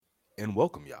And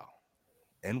welcome, y'all.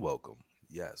 And welcome.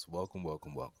 Yes, welcome,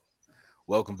 welcome, welcome.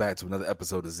 Welcome back to another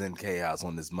episode of Zen Chaos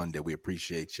on this Monday. We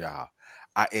appreciate y'all.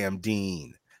 I am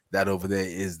Dean. That over there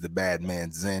is the bad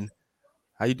man Zen.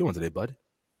 How you doing today, bud?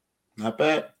 Not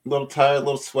bad. A little tired, a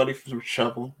little sweaty from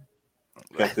shovel.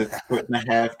 Got this foot and a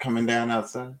half coming down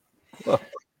outside. Well,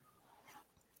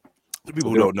 for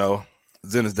people who don't know,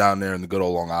 Zen is down there in the good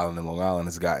old Long Island, and Long Island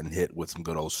has gotten hit with some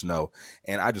good old snow.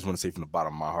 And I just want to say from the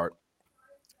bottom of my heart,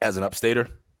 as an upstater,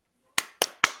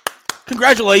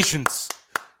 congratulations.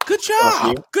 Good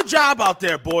job. Good job out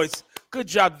there, boys. Good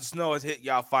job. The snow has hit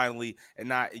y'all finally,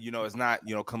 and it's not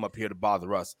come up here to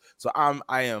bother us. So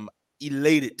I am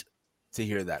elated to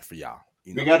hear that for y'all.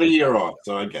 We got a year off,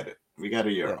 so I get it. We got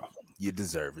a year off. You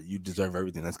deserve it. You deserve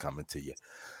everything that's coming to you.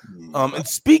 And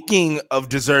speaking of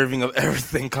deserving of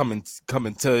everything coming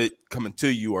to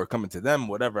you or coming to them,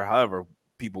 however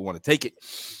people want to take it.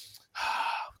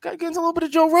 Gotta get into a little bit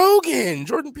of Joe Rogan,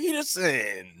 Jordan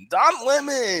Peterson, Don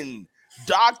Lemon,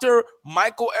 Dr.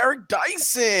 Michael Eric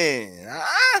Dyson.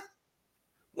 A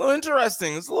little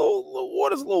interesting. It's a little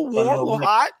water's a little warm, a little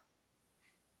hot.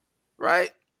 Right?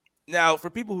 Now,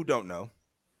 for people who don't know,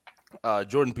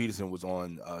 Jordan Peterson was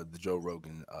on the Joe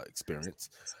Rogan Experience.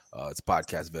 It's a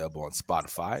podcast available on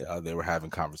Spotify. They were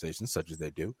having conversations such as they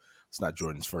do. It's not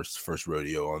Jordan's first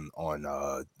rodeo on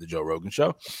the Joe Rogan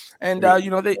show. And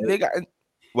they got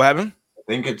what happened? I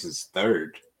think it's his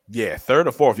third. Yeah, third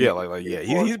or fourth. Yeah,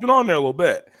 he's been on there a little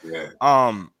bit. Yeah.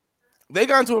 They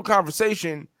got into a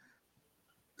conversation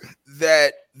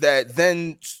that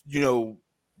then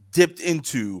dipped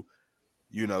into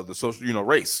the social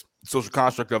race, social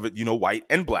construct of it, white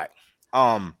and black.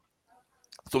 So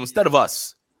instead of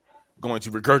us going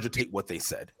to regurgitate what they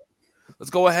said, let's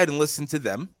go ahead and listen to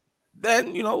them.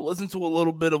 Then listen to a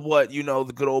little bit of what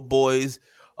the good old boys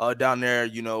down there,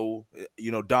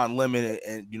 Don Lemon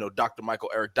and Dr. Michael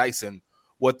Eric Dyson,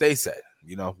 what they said.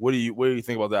 What do you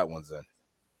think about that one, Zen?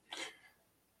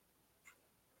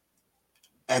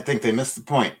 I think they missed the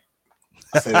point.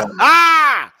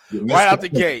 Right out the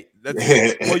gate.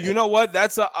 Well, you know what?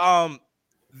 That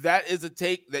is a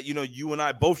take that you and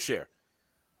I both share.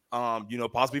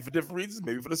 Possibly for different reasons,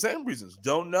 maybe for the same reasons.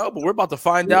 Don't know, but we're about to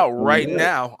find out right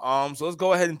now. So let's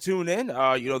go ahead and tune in.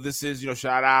 This is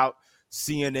shout out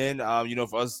CNN,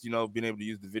 for us, being able to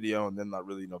use the video and then not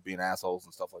really, being assholes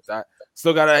and stuff like that.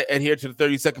 Still got to adhere to the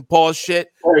 30-second pause shit.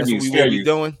 That's what we will be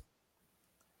doing.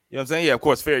 You know what I'm saying? Yeah, of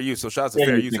course, fair use. So shout out to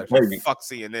fair use. Actually. Fuck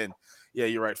CNN. Yeah,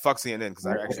 you're right. Fuck CNN because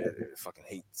I actually fucking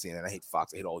hate CNN. I hate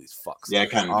Fox. I hate all these fucks. Yeah, I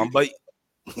kind of but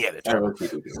yeah, they're terrible.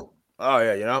 Oh,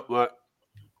 yeah, but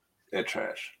they're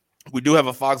trash. We do have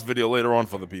a Fox video later on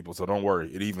for the people, so don't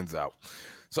worry. It evens out.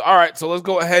 So, all right. So let's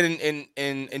go ahead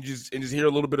and just hear a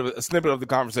little bit of a snippet of the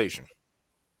conversation.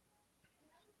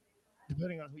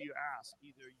 Depending on who you ask,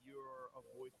 either you're a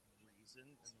voice of reason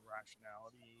and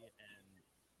rationality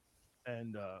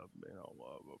and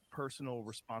personal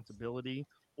responsibility,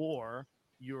 or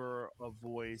you're a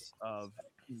voice of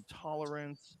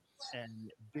intolerance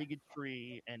and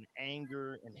bigotry and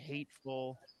anger and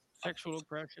hateful. Sexual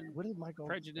aggression. What did Michael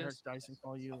prejudice Eric Dyson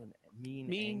call you?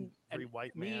 Mean, angry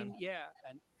white man.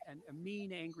 And a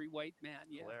mean, angry white man.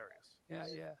 Yeah,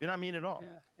 hilarious. Yeah. You're not mean at all.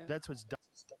 Yeah. That's what's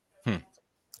done.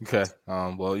 Okay.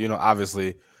 Well,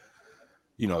 obviously,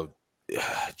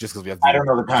 just because we have to. I don't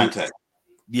know the context.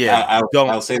 Yeah,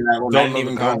 I'll say that. Don't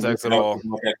know the context at all.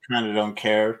 I kind of don't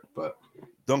care, but.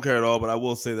 Don't care at all, but I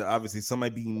will say that obviously some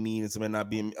might be mean and some might not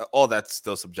be. All that's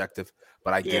still subjective,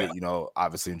 but I get it.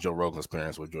 Obviously in Joe Rogan's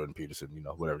experience with Jordan Peterson,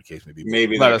 whatever the case may be.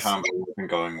 Maybe that combo wasn't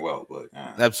going well, but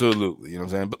absolutely, you know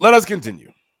what I'm saying. But let us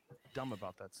continue. Dumb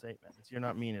about that statement. You're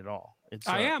not mean at all.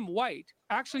 I am white.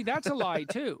 Actually, that's a lie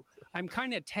too. I'm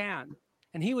kind of tan,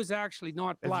 and he was actually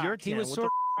not black. If you're tan, he was what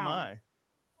sort the of am I?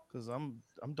 Because I'm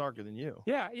darker than you.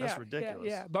 Yeah, that's ridiculous.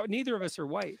 Yeah, but neither of us are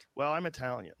white. Well, I'm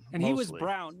Italian, and mostly. He was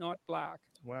brown, not black.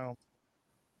 Well.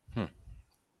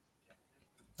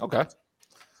 Okay.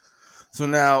 So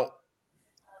now,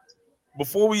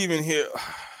 before we even hear,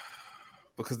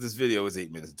 because this video is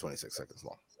 8 minutes and 26 seconds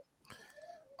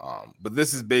long, but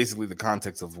this is basically the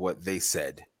context of what they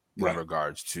said in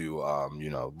regards to,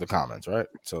 the comments, right?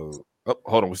 So,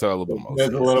 hold on, we still got a little bit more.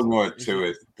 There's a little more to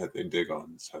it that they dig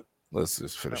on. So let's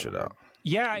just finish it out.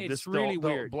 Yeah, it's really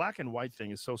weird. The black and white thing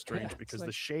is so strange because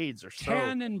the shades are so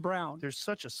tan and brown. There's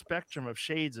such a spectrum of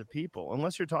shades of people.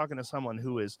 Unless you're talking to someone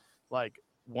who is like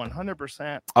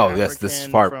 100%. Oh, yes, this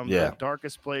part from the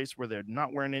darkest place where they're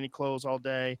not wearing any clothes all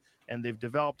day, and they've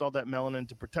developed all that melanin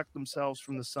to protect themselves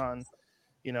from the sun.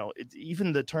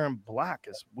 Even the term black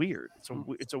is weird.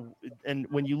 And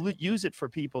when you use it for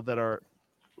people that are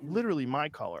literally my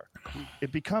color,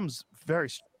 it becomes very.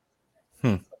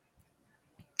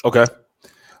 Okay.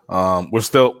 We're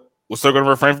still going to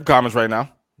refrain from comments right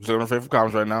now.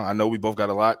 I know we both got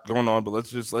a lot going on, but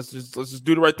let's just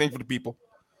do the right thing for the people.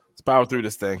 Let's power through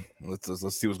this thing. Let's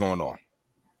see what's going on.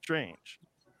 Strange.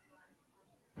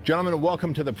 Gentlemen,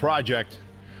 welcome to the project.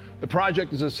 The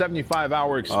project is a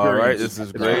 75-hour experience. All right, this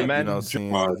is great.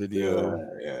 Seeing the video.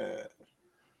 Yeah.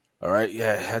 All right,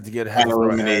 yeah, had to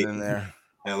eliminate in there.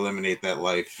 Eliminate that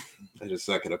life. I just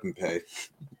suck it up and pay.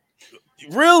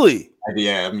 Really?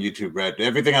 Yeah, I'm YouTube Red.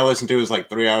 Everything I listen to is like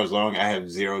 3 hours long. I have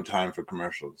zero time for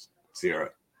commercials. Zero.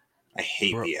 I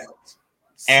hate the ads.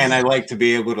 And I like to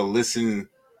be able to listen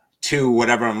to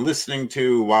whatever I'm listening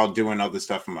to while doing other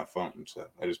stuff on my phone. So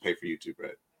I just pay for YouTube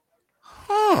Red.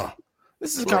 Huh.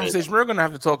 This is a conversation we're going to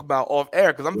have to talk about off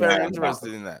air because I'm very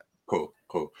interested in that. Cool.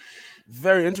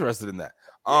 Very interested in that.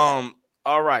 All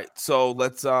right. So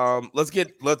let's all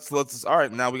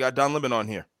right. Now we got Don Lemon on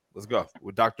here. Let's go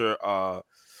with Dr. Eric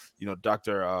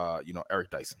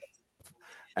Dyson.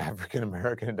 African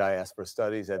American and Diaspora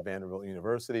Studies at Vanderbilt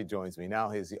University joins me now.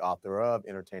 He's the author of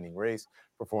Entertaining Race,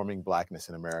 Performing Blackness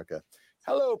in America.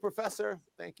 Hello, Professor.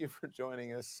 Thank you for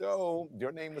joining us. So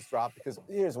your name was dropped because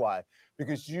here's why.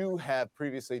 Because you have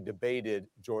previously debated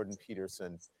Jordan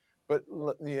Peterson, but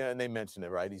yeah, and they mentioned it,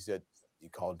 right? He said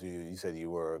you said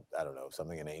you were, I don't know,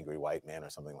 something an angry white man or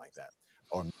something like that.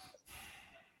 Or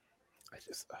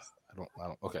I don't.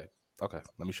 Okay.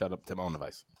 Let me shut up to my own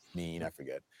device. I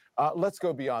forget. Let's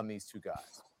go beyond these two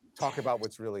guys. Talk about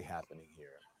what's really happening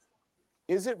here.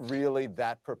 Is it really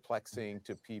that perplexing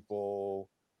to people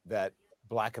that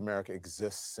Black America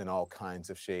exists in all kinds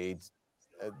of shades?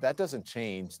 That doesn't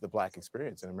change the Black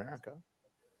experience in America.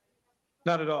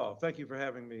 Not at all. Thank you for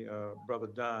having me, Brother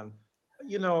Don.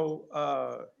 You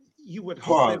would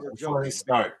hope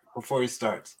before he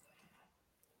starts.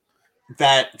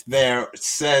 That there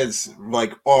says,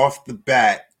 like, off the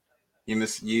bat,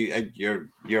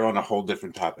 you're on a whole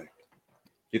different topic.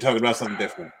 You're talking about something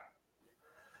different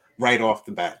right off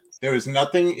the bat. There was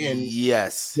nothing in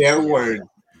their word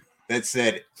that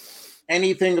said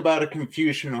anything about a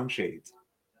confusion on shades.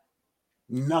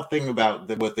 Nothing about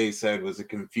what they said was a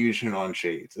confusion on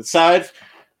shades. Aside,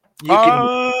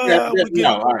 all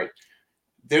right.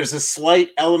 There's a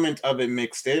slight element of it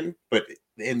mixed in, but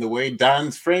in the way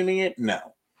Don's framing it, no.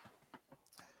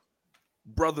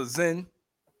 Brother Zen,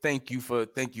 thank you for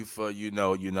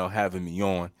having me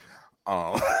on.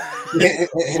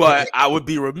 But I would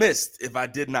be remiss if I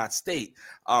did not state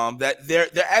that they're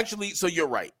actually. So you're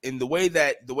right in the way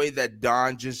that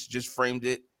Don just framed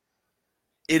it.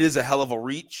 It is a hell of a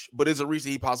reach, but it's a reach that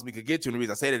he possibly could get to. And the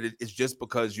reason I say that is just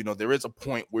because there is a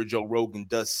point where Joe Rogan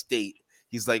does state.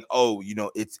 He's like,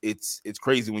 it's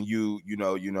crazy when you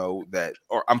that,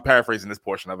 or I'm paraphrasing this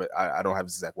portion of it. I don't have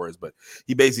his exact words, but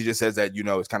he basically just says that,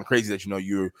 it's kind of crazy that,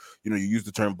 you use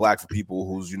the term Black for people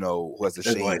who has the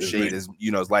shade as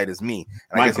light as me.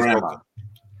 And my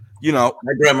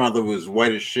grandmother was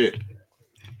white as shit.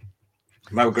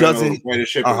 My grandmother was white as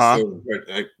shit.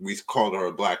 We called her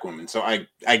a Black woman. So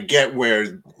I get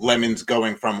where Lemon's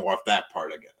going from off that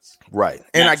part, I guess. Right.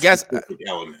 And I guess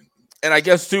element. And I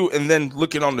guess too, and then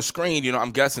looking on the screen,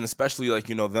 I'm guessing, especially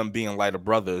them being lighter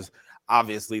brothers,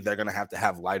 obviously they're gonna have to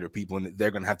have lighter people, and they're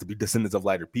gonna have to be descendants of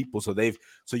lighter people. So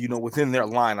within their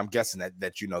line, I'm guessing that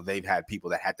they've had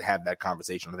people that had to have that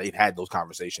conversation, or they've had those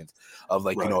conversations of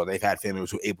they've had family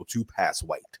members who are able to pass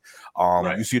white.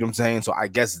 You see what I'm saying? So I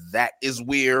guess that is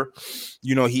where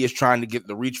he is trying to get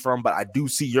the reach from. But I do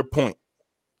see your point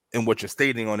in what you're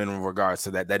stating on in regards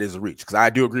to that is a reach, because I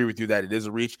do agree with you that it is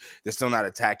a reach. They're still not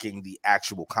attacking the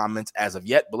actual comments as of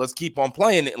yet, but let's keep on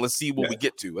playing it and let's see what we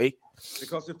get to, eh?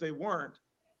 Because if they weren't,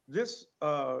 this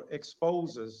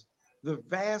exposes the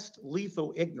vast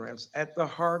lethal ignorance at the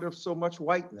heart of so much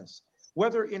whiteness,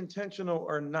 whether intentional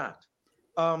or not.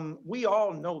 We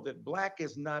all know that Black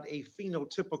is not a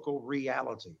phenotypical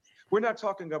reality. We're not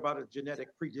talking about a genetic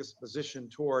predisposition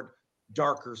toward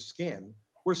darker skin.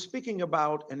 We're speaking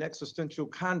about an existential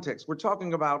context. We're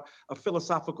talking about a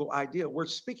philosophical idea. We're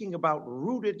speaking about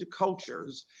rooted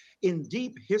cultures in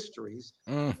deep histories.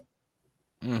 And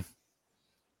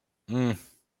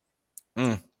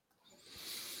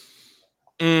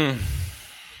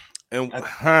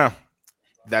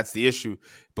that's the issue,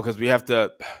 because we have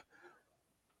to.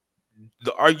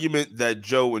 The argument that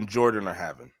Joe and Jordan are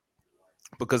having,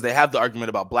 because they have the argument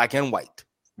about Black and white.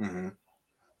 Mm-hmm.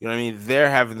 You know what I mean?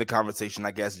 They're having the conversation, I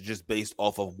guess, just based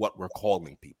off of what we're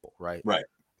calling people, right? Right.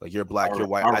 Like, you're Black, you're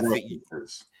white. I think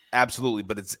absolutely,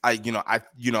 but it's I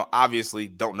obviously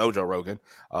don't know Joe Rogan.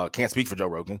 Can't speak for Joe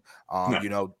Rogan.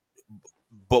 No.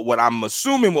 But what I'm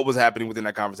assuming what was happening within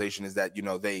that conversation is that,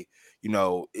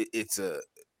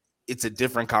 it's a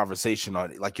different conversation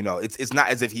on it. Like, it's not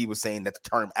as if he was saying that the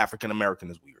term African American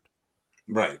is weird.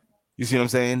 Right. You see what I'm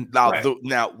saying? Now, right.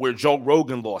 Now where Joe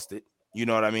Rogan lost it, you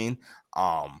know what I mean?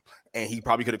 And he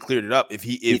probably could have cleared it up if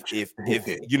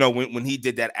when he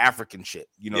did that African shit,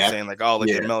 saying like, oh, like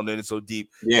your melanin is so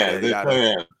deep. Yeah,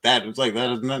 that was like, that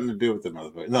has nothing to do with the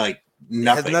motherfucker. Like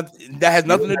nothing. That has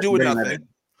nothing to do with nothing.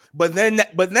 But then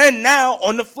now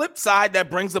on the flip side, that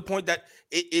brings the point that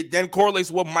it then correlates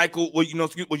with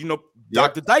what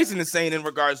Dr. Dyson is saying in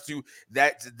regards to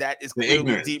that is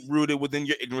clearly deep rooted within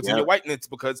your ignorance and your whiteness,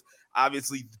 because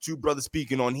obviously the two brothers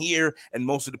speaking on here and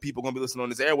most of the people going to be listening on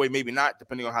this airway, maybe not,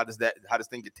 depending on how this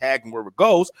thing get tagged and where it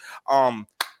goes.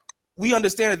 We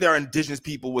understand that there are indigenous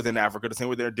people within Africa, the same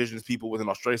way there are indigenous people within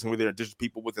Australia, the same way there are indigenous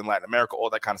people within Latin America, all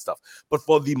that kind of stuff. But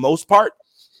for the most part,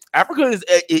 Africa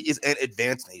is an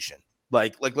advanced nation.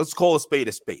 Like let's call a spade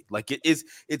a spade. Like it's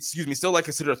still like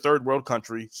considered a third world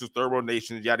country, so third world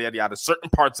nation, yada yada yada. Certain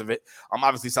parts of it,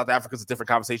 obviously South Africa is a different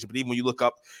conversation. But even when you look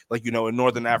up, like in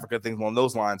Northern Africa, things along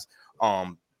those lines,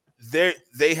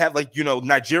 they have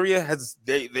Nigeria has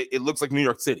it looks like New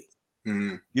York City.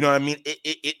 Mm-hmm. You know what I mean?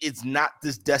 It's not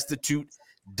this destitute,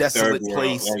 desolate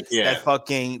place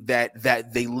that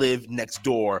they live next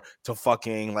door to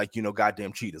fucking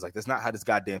goddamn cheetahs. Like that's not how this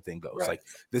goddamn thing goes. Right. Like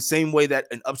the same way that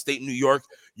in upstate New York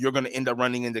you're gonna end up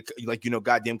running into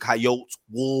goddamn coyotes,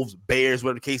 wolves, bears,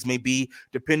 whatever the case may be.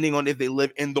 Depending on if they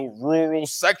live in the rural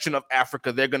section of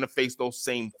Africa, they're gonna face those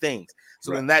same things.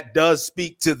 So then that does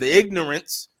speak to the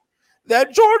ignorance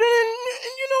that Jordan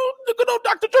and the good old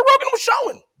Dr. Joe Rogan was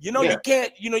showing.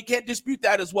 You can't dispute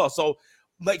that as well. So.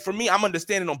 Like for me, I'm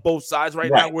understanding on both sides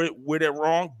right now where they're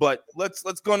wrong, but let's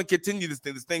go and continue this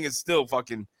thing. This thing is still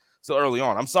early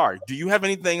on. I'm sorry. Do you have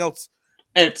anything else?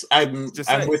 I'm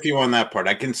with you on that part.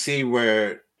 I can see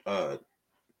where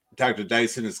Dr.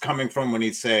 Dyson is coming from when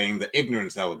he's saying the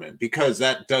ignorance element, because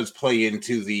that does play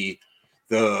into the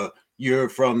you're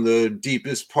from the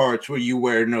deepest parts where you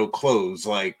wear no clothes.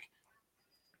 Like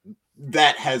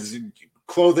that has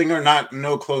clothing or not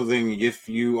no clothing. If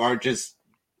you are just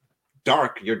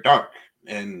dark, you're dark,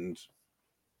 and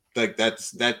like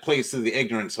that plays to the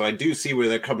ignorance. So I do see where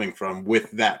they're coming from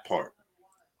with that part,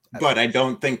 but I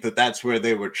don't think that that's where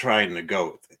they were trying to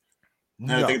go with it.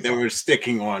 I think they were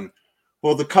sticking on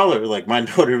the color. Like my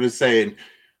daughter was saying,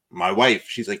 my wife,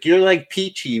 she's like, you're like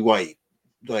peachy white,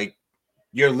 like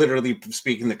you're literally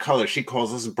speaking the color. She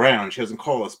calls us brown, she doesn't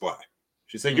call us black.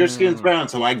 She said your skin's brown.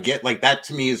 So I get like that.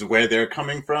 To me is where they're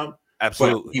coming from.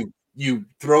 Absolutely. But you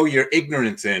throw your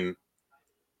ignorance in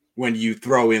when you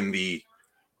throw in the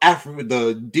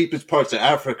deepest parts of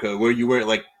Africa where you were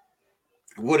like,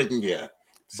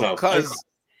 so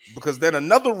because then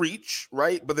another reach,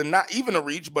 right? But then not even a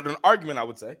reach, but an argument, I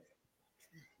would say,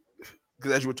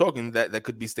 because as you were talking, that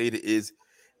could be stated is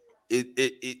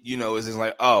is just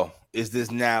like, oh, is this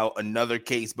now another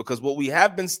case? Because what we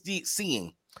have been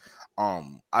seeing,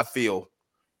 I feel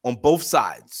on both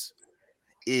sides,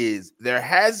 is there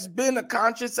has been a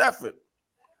conscious effort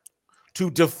to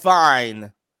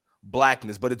define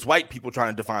blackness, but it's white people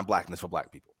trying to define blackness for black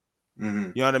people.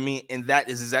 Mm-hmm. You know what I mean? And that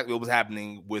is exactly what was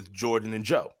happening with Jordan and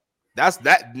Joe. That's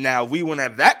that. Now we want to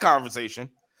have that conversation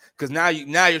because now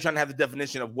you're trying to have the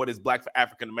definition of what is black for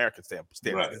African American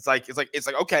standpoint. Right. It's like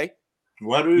okay.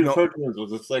 Why do we refer to it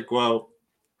as? It's like, well,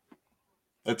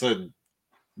 that's a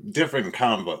different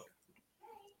combo.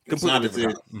 It's not as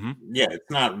if,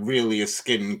 it's not really a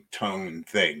skin tone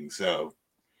thing. So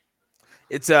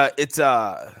let's listen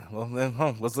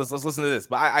to this.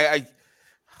 But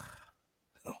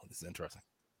this is interesting.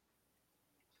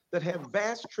 That have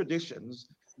vast traditions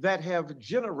that have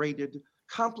generated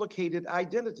complicated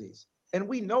identities. And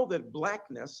we know that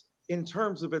Blackness, in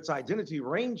terms of its identity,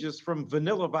 ranges from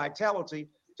vanilla vitality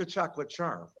to chocolate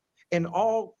charm, and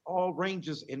all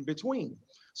ranges in between.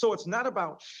 So it's not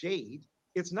about shade.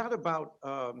 It's not about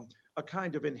a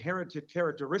kind of inherited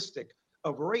characteristic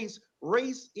of race.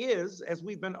 Race is, as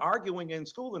we've been arguing in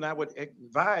school, and I would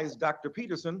advise Dr.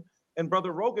 Peterson and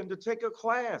Brother Rogan to take a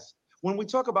class. When we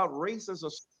talk about race as a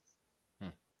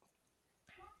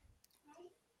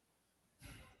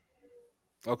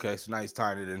Okay, so now he's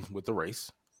tying it in with the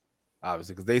race,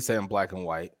 obviously, because they say I'm black and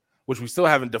white, which we still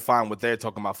haven't defined what they're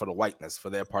talking about for the whiteness, for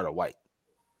their part of white,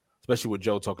 especially with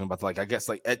Joe talking about, like, I guess,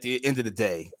 like, at the end of the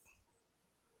day,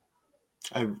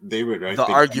 the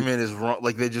argument is wrong.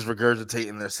 Like, they're just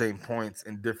regurgitating their same points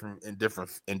in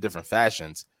different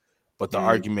fashions, but the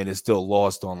argument is still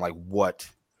lost on like what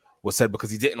was said,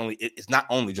 because it's not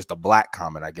only just a black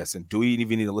comment, I guess. And do we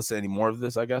even need to listen to any more of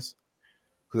this? I guess.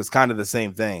 because it's kind of the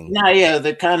same thing. Nah, yeah,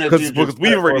 they kind of because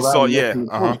we already saw,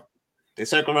 they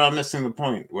circle around missing the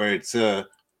point where it's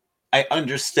I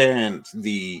understand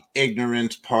the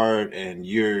ignorant part, and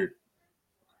you're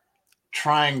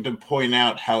trying to point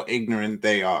out how ignorant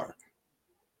they are,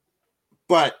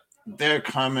 but their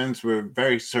comments were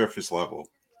very surface level.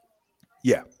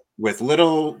 Yeah, with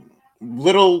little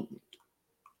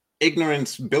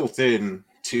ignorance built in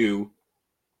to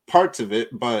parts of it,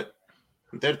 but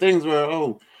there are things where,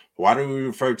 why do you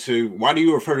refer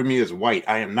to me as white?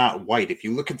 I am not white. If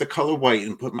you look at the color white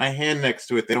and put my hand next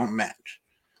to it, they don't match.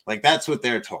 Like, that's what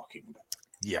they're talking about.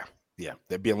 Yeah,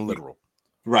 they're being literal.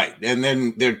 Right. And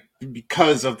then they're,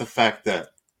 because of the fact that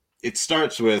it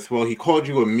starts with, well, he called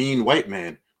you a mean white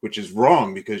man, which is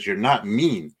wrong because you're not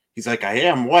mean. He's like, I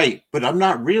am white, but I'm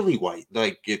not really white.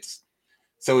 Like, it's,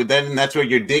 so then that's where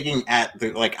you're digging at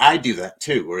the, like, I do that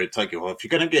too, where it's like, well, if you're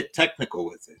going to get technical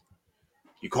with it,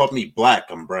 you called me black,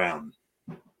 I'm brown.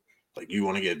 Like, you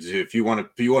want to get, if you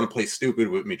want to play stupid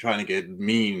with me, trying to get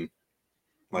mean,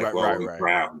 like, right.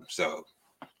 Brown. So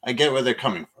I get where they're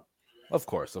coming from. Of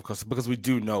course, because we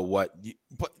do know what,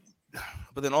 but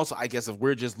then also, I guess if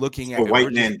we're just looking at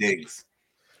white man digs.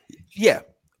 Yeah,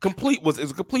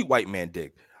 it's a complete white man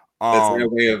dig. That's their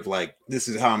way of like, this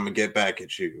is how I'm gonna get back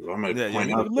at you. I'm gonna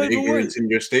point out the ignorance in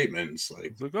your statements.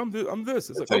 Like I'm this.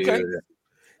 It's like, okay.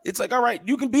 It's like, all right,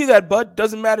 you can be that, bud.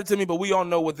 Doesn't matter to me, but we all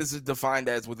know what this is defined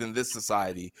as within this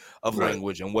society of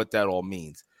language and what that all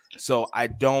means. So I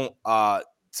don't,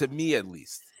 to me at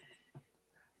least,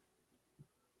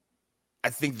 I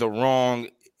think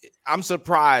I'm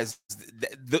surprised.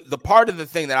 The part of the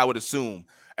thing that I would assume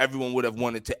everyone would have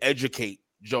wanted to educate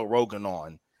Joe Rogan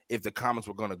on, if the comments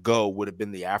were going to go, would have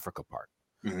been the Africa part.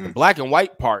 Mm-hmm. The black and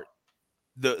white part,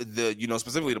 the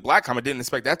specifically the black comment, didn't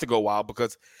expect that to go wild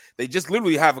because they just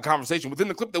literally have a conversation within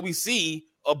the clip that we see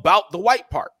about the white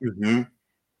part. Mm-hmm.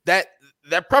 That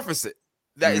preface it.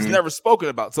 That is never spoken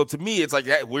about. So to me, it's like,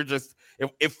 we're just,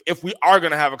 if we are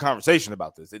going to have a conversation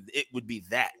about this, it would be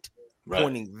that. Right.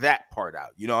 Pointing that part out.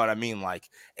 You know what I mean? Like,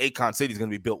 Akon City is going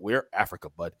to be built where?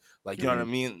 Africa, bud. Like, you know what I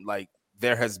mean? Like,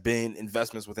 there has been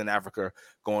investments within Africa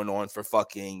going on for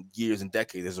fucking years and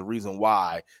decades. There's a reason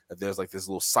why there's like this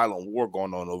little silent war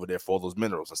going on over there for all those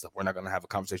minerals and stuff. We're not going to have a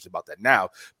conversation about that now,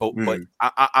 but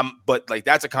but like,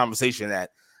 that's a conversation that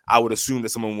I would assume that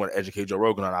someone would want to educate Joe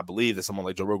Rogan on. I believe that someone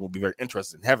like Joe Rogan would be very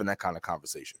interested in having that kind of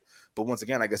conversation. But once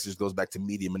again, I guess it just goes back to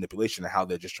media manipulation and how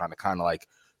they're just trying to kind of like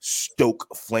stoke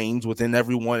flames within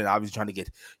everyone, and obviously trying to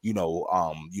get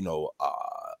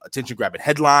attention grabbing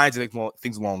headlines and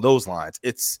things along those lines.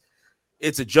 It's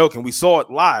a joke, and we saw it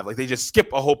live. Like, they just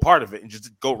skip a whole part of it and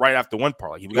just go right after one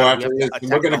part. Like, we're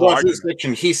going to go after this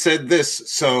section. He said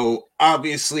this, so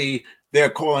obviously they're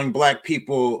calling black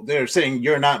people. They're saying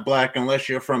you're not black unless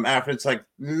you're from Africa. It's like,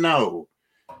 no,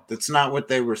 that's not what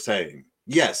they were saying.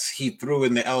 Yes, he threw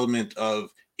in the element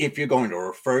of, if you're going to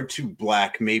refer to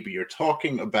black, maybe you're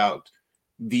talking about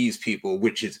these people,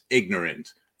 which is ignorant.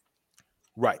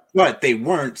 Right. But they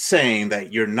weren't saying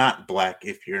that you're not black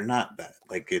if you're not that.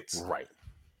 Like, it's right.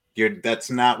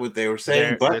 That's not what they were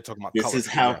saying. But this is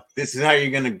how you're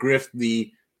going to grift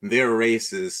they're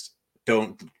racist.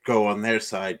 Don't go on their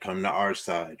side. Come to our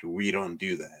side. We don't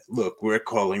do that. Look, we're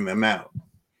calling them out.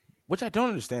 Which I don't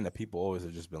understand, that people always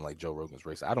have just been like, Joe Rogan's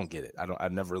racist. I don't get it.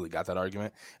 I've never really got that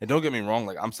argument. And don't get me wrong,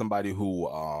 like, I'm somebody who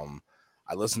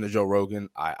I listen to Joe Rogan.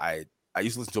 I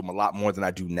used to listen to him a lot more than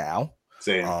I do now.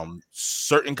 Same.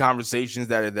 Certain conversations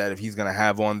that if he's gonna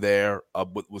have on there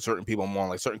with certain people I'm on,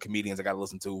 like certain comedians I gotta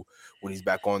listen to when he's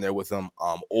back on there with them,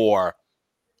 or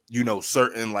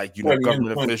certain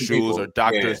government officials or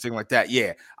doctors, things like that.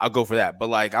 Yeah, I'll go for that. But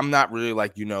like, I'm not really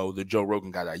like, the Joe Rogan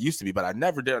guy that I used to be, but I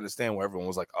never did understand where everyone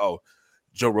was like, oh,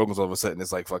 Joe Rogan's all of a sudden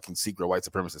it's like fucking secret white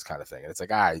supremacist kind of thing. And it's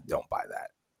like, I don't buy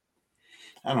that.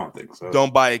 I don't think so.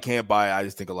 Don't buy it, can't buy it. I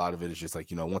just think a lot of it is just like,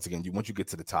 once again, once you get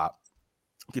to the top,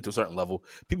 get to a certain level,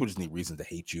 people just need reason to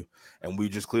hate you. And we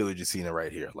just clearly just seen it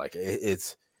right here. Like,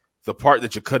 it's the part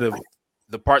that you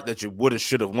would have,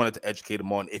 should have wanted to educate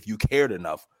them on if you cared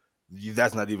enough.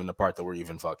 That's not even the part that we're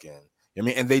even fucking. I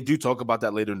mean, and they do talk about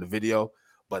that later in the video,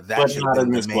 but that should have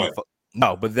been the main.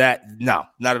 No,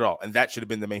 not at all. And that should have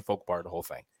been the main focal part of the whole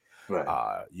thing. Right.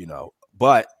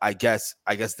 But I guess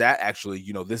that actually,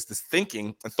 this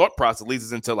thinking and thought process leads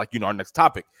us into our next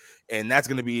topic, and that's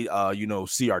going to be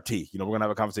CRT. We're going to have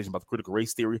a conversation about the critical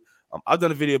race theory. I've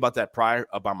done a video about that prior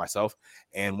by myself,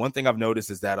 and one thing I've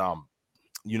noticed is that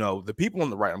the people on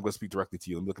the right, I'm going to speak directly to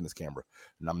you. I'm looking at this camera,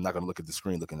 and I'm not going to look at the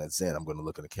screen looking at Zen. I'm going to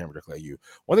look at the camera directly at you.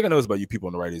 One thing I notice about you people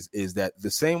on the right is that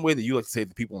the same way that you like to say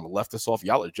the people on the left are soft,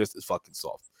 y'all are just as fucking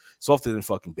soft. Softer than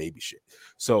fucking baby shit.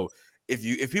 So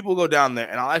if people go down there,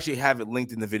 and I'll actually have it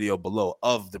linked in the video below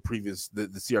of the previous the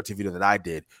CRT video that I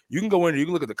did. You can go in, you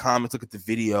can look at the comments, look at the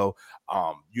video.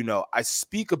 You know, I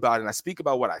speak about it, and I speak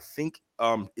about what I think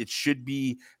it should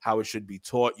be, how it should be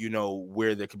taught, you know,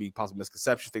 where there could be possible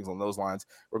misconceptions, things on those lines.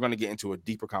 We're going to get into a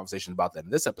deeper conversation about that in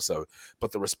this episode.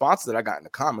 But the responses that I got in the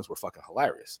comments were fucking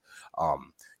hilarious.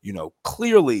 You know,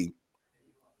 clearly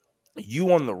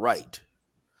you on the right,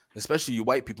 especially you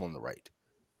white people on the right,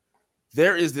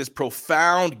 there is this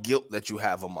profound guilt that you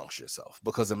have amongst yourself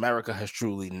because America has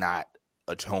truly not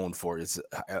atoned for its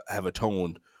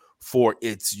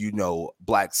you know,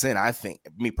 black sin. I think,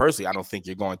 me personally, I don't think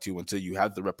you're going to until you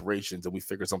have the reparations and we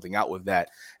figure something out with that,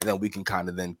 and then we can kind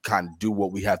of do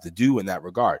what we have to do in that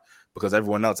regard, because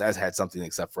everyone else has had something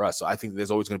except for us. So I think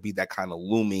there's always going to be that kind of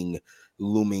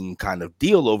looming kind of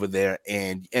deal over there,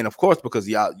 and of course, because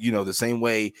y'all, you know, the same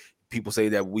way people say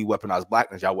that we weaponize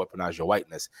blackness, y'all weaponize your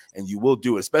whiteness, and you will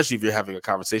do it, especially if you're having a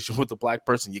conversation with a black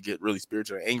person. You get really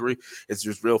spiritual and angry. It's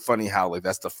just real funny how, like,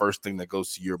 that's the first thing that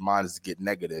goes to your mind is to get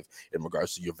negative in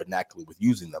regards to your vernacular with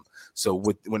using them. So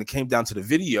when it came down to the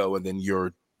video and then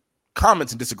your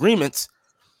comments and disagreements,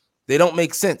 they don't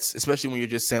make sense, especially when you're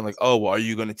just saying like, oh, well, are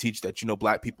you going to teach that, you know,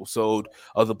 black people sold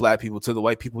other black people to the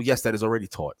white people? Yes, that is already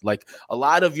taught. Like, a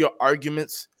lot of your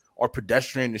arguments are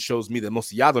pedestrian. It shows me that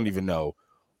most of y'all don't even know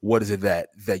what is it that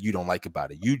you don't like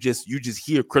about it. You just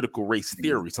hear critical race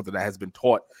theory, something that has been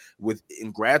taught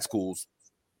in grad schools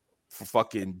for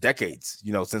fucking decades,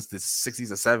 you know, since the 60s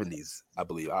or 70s, I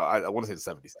believe. I want to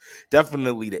say the 70s,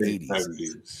 definitely the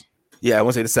 80s. Yeah, I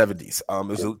want to say the 70s. It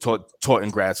was taught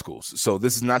in grad schools. So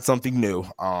this is not something new,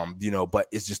 you know, but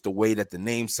it's just the way that the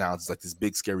name sounds. It's like this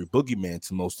big scary boogeyman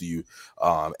to most of you,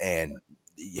 and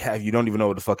you don't even know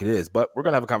what the fuck it is. But we're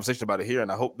gonna have a conversation about it here,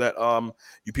 and I hope that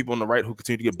you people on the right who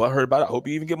continue to get butthurt about it, I hope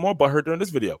you even get more butthurt during this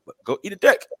video. Go eat a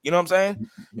dick. You know what I'm saying? You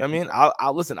know what I mean?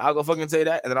 I'll listen. I'll go fucking say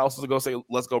that, and then I'll also go say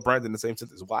let's go Brandon in the same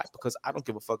sentence. Why? Because I don't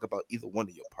give a fuck about either one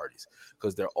of your parties,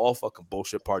 because they're all fucking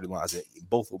bullshit party lines.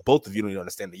 Both of you don't even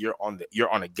understand that you're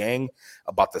on a gang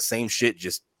about the same shit,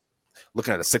 just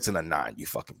looking at a 6 and a 9. You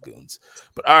fucking goons.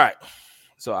 But all right.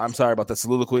 So I'm sorry about that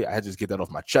soliloquy. I had to just get that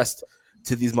off my chest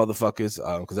to these motherfuckers,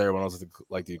 because everyone else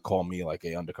like to call me like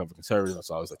a undercover conservative,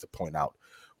 so I always like to point out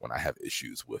when I have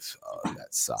issues with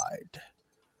that side.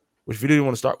 Which video do you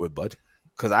want to start with, bud?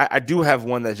 Because I do have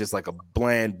one that's just like a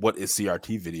bland what is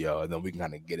CRT video, and then we can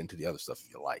kind of get into the other stuff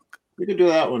if you like. We can do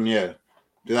that one, yeah.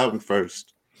 Do that one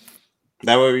first.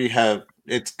 That way we have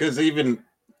it's because even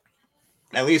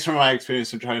at least from my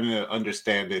experience of trying to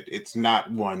understand it, it's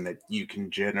not one that you can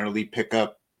generally pick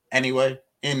up anyway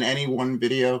in any one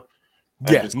video.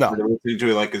 Yeah, no.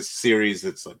 Usually like a series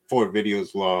that's like 4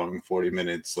 videos long, 40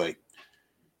 minutes, like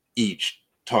each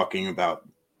talking about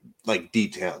like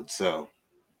detailed. So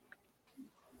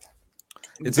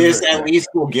this at least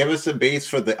will give us a base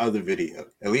for the other video.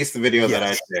 At least the video that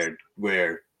I shared,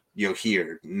 where you'll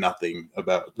hear nothing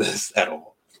about this at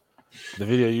all. The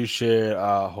video you share,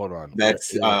 hold on.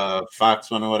 That's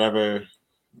Fox one or whatever.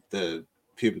 The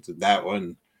people to that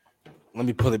one. Let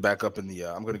me pull it back up in the.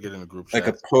 I'm gonna get in the group chat. I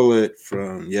could pull it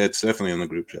from. Yeah, it's definitely in the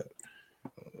group chat.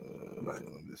 Let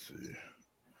me see.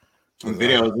 The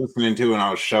video I was listening to when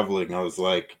I was shoveling, I was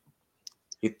like,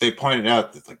 they pointed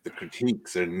out that like the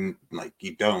critiques are like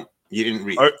you didn't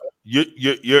read. You're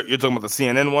talking about the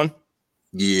CNN one?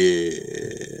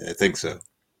 Yeah, I think so.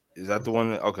 Is that the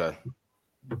one? Okay.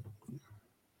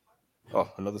 Oh,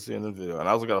 another CNN video, and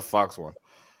I also got a Fox one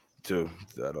too.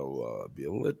 That'll be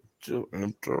a little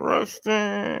interesting.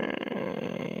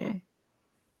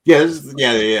 Yeah.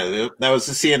 That was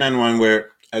the CNN one where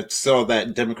I saw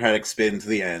that Democratic spin to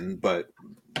the end, but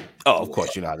of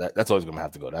course, you know that's always gonna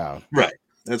have to go down, right?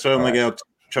 That's why I'm like, I'll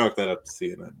chalk that up to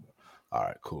CNN. All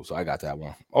right, cool. So I got that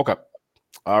one. Okay.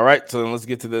 All right. So then let's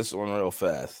get to this one real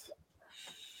fast.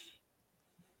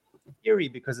 Theory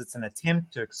because it's an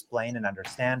attempt to explain and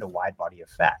understand a wide body of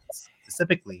facts,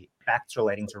 specifically facts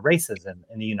relating to racism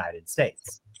in the United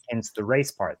States, hence the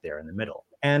race part there in the middle.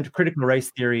 And critical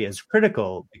race theory is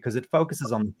critical because it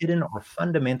focuses on hidden or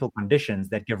fundamental conditions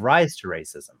that give rise to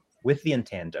racism, with the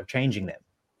intent of changing them.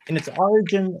 In its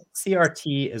origin,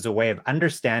 CRT is a way of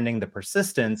understanding the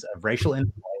persistence of racial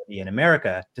inequality in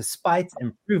America despite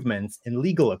improvements in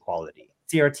legal equality.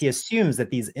 CRT assumes that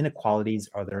these inequalities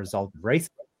are the result of racism.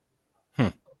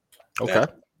 Okay.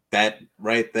 That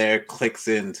right there clicks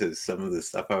into some of the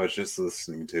stuff I was just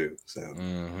listening to. So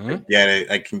I get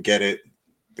it. I can get it.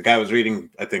 The guy was reading,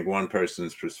 I think, one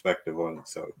person's perspective on it,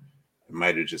 so it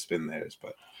might have just been theirs,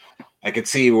 but I could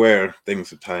see where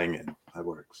things are tying in. That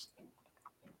works.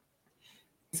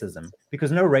 racism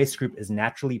because no race group is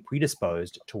naturally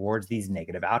predisposed towards these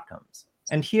negative outcomes.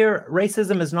 And here,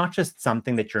 racism is not just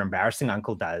something that your embarrassing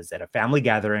uncle does at a family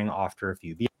gathering after a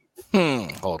few beers.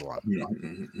 Hold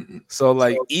on. So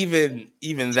like even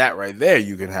that right there,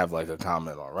 you can have like a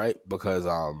comment on, right? Because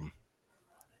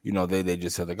they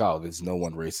just said like, oh, there's no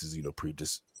one race is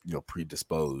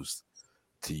predisposed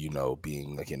to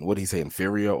being like what did he say,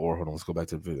 inferior? Or hold on, let's go back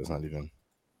to the video. It's not even.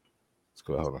 Let's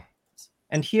go. Hold on.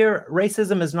 And here,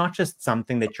 racism is not just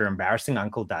something that your embarrassing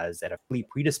uncle does at a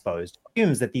predisposed,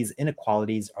 assumes that these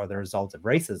inequalities are the result of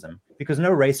racism because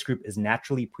no race group is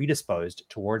naturally predisposed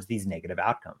towards these negative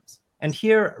outcomes. And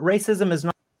here, racism is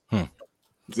not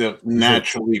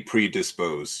naturally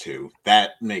predisposed to.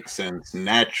 That makes sense.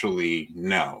 Naturally,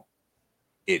 no.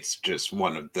 It's just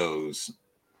one of those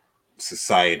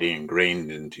society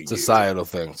ingrained into societal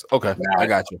things. Okay, I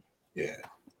got you. Yeah.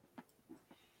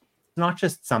 Not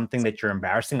just something that your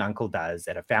embarrassing uncle does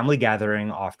at a family gathering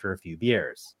after a few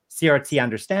beers. CRT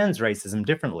understands racism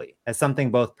differently, as something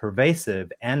both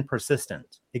pervasive and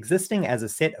persistent, existing as a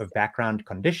set of background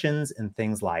conditions in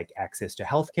things like access to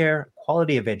healthcare,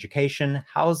 quality of education,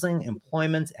 housing,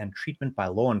 employment, and treatment by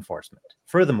law enforcement.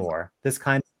 Furthermore, this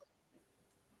kind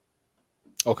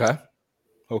Okay.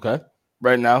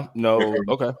 Right now, no.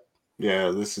 Okay.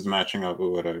 Yeah, this is matching up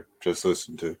with what I just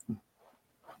listened to.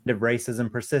 of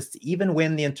racism persists even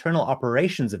when the internal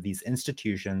operations of these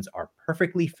institutions are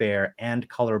perfectly fair and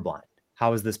colorblind.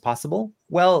 How is this possible?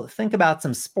 Well, think about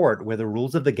some sport where the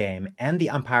rules of the game and the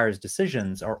umpire's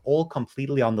decisions are all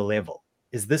completely on the level.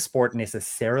 Is this sport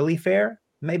necessarily fair?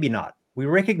 Maybe not. We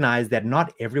recognize that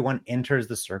not everyone enters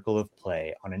the circle of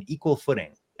play on an equal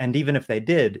footing. And even if they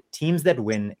did, teams that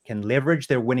win can leverage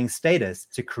their winning status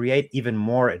to create even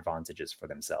more advantages for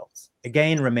themselves.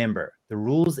 Again, remember, the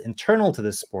rules internal to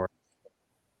this sport.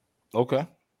 Okay.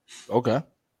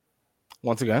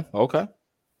 Once again, okay.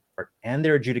 And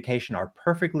their adjudication are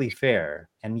perfectly fair,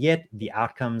 and yet the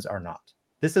outcomes are not.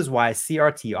 This is why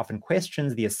CRT often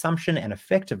questions the assumption and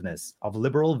effectiveness of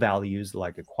liberal values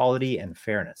like equality and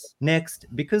fairness. Next,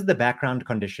 because the background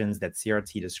conditions that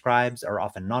CRT describes are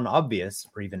often non-obvious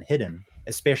or even hidden,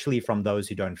 especially from those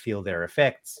who don't feel their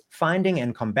effects, finding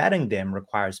and combating them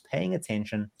requires paying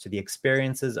attention to the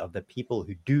experiences of the people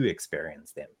who do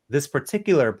experience them. This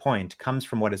particular point comes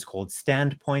from what is called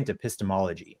standpoint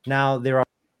epistemology. Now, there are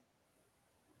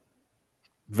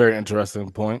very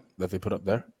interesting point that they put up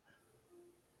there.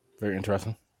 Very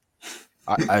interesting.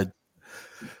 I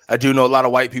do know a lot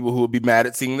of white people who would be mad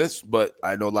at seeing this, but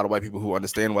I know a lot of white people who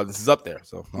understand why this is up there.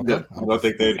 So okay. Yeah, I don't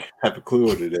think they have a clue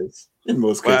what it is. In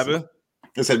most cases,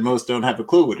 I said most don't have a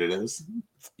clue what it is.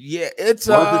 Yeah, it's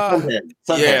suntan.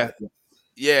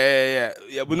 Yeah.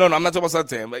 But no, I'm not talking about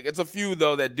suntan. Like it's a few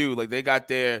though that do. Like they got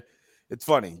their. It's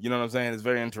funny, you know what I'm saying? It's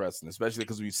very interesting, especially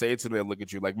because when you say it to them, they look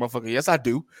at you like, motherfucker, yes, I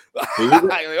do.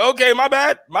 Like, okay, my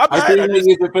bad. I think they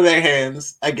use it for their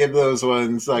hands. I give those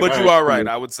ones. Like, but you are right.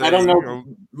 I would say. I don't know.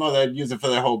 More that use it for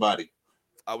their whole body.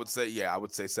 I would say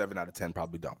 7 out of 10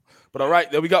 probably don't. But all right,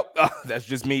 there we go. That's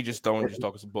just me just talking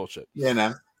some bullshit. Yeah,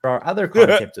 no. There are other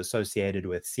concepts associated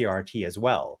with CRT as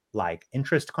well, like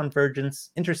interest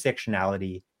convergence,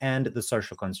 intersectionality, and the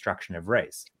social construction of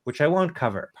race, which I won't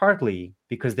cover, partly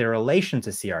because their relation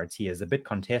to CRT is a bit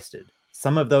contested.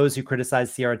 Some of those who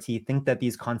criticize CRT think that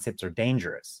these concepts are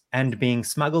dangerous and being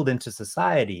smuggled into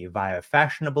society via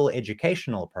fashionable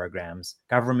educational programs,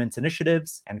 government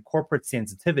initiatives, and corporate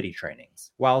sensitivity trainings,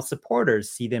 while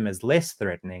supporters see them as less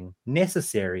threatening,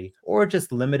 necessary, or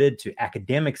just limited to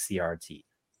academic CRT.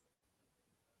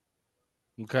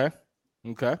 Okay.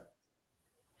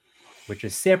 Which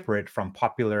is separate from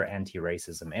popular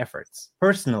anti-racism efforts.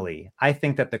 Personally, I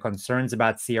think that the concerns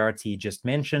about CRT just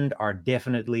mentioned are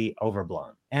definitely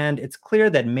overblown. And it's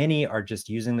clear that many are just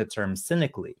using the term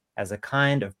cynically as a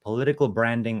kind of political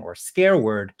branding or scare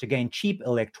word to gain cheap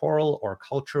electoral or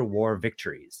culture war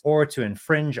victories, or to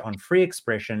infringe on free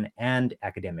expression and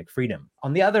academic freedom.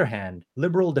 On the other hand,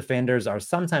 liberal defenders are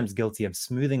sometimes guilty of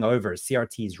smoothing over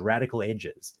CRT's radical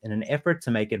edges in an effort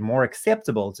to make it more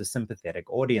acceptable to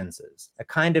sympathetic audiences, a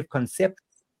kind of concept.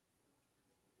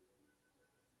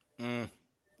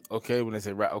 Okay, when they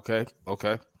say okay.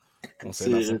 Won't say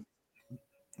nothing.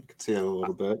 I can see it a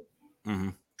little bit.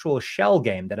 Mm-hmm. Shell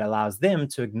game that allows them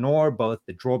to ignore both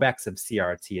the drawbacks of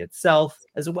CRT itself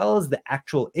as well as the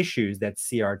actual issues that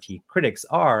CRT critics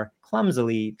are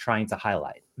clumsily trying to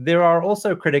highlight. There are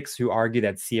also critics who argue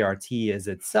that CRT is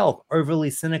itself overly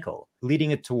cynical,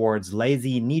 leading it towards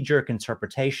lazy, knee-jerk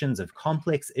interpretations of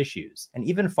complex issues, and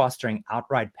even fostering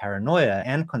outright paranoia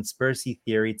and conspiracy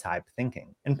theory type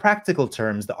thinking. In practical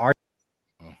terms, the argument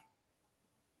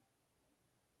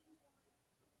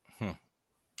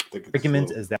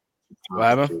argument is that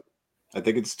I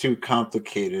think it's too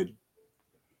complicated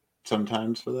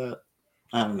sometimes for that.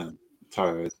 I don't know. It's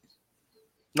hard.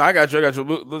 No, I got you.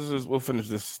 We'll finish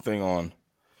this thing on.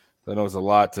 I know it's a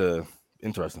lot to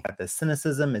interesting. That the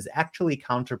cynicism is actually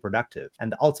counterproductive,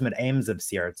 and the ultimate aims of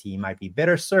CRT might be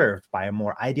better served by a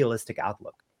more idealistic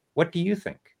outlook. What do you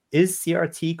think? Is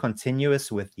CRT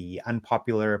continuous with the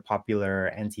unpopular, popular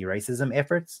anti-racism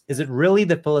efforts? Is it really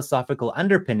the philosophical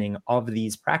underpinning of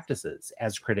these practices,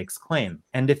 as critics claim?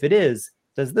 And if it is,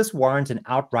 does this warrant an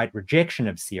outright rejection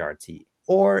of CRT?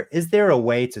 Or is there a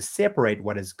way to separate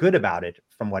what is good about it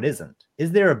from what isn't?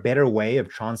 Is there a better way of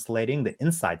translating the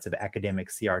insights of academic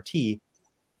CRT?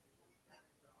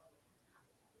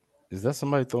 Is that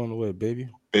somebody throwing away a baby?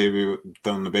 Baby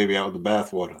throwing the baby out with the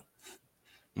bathwater.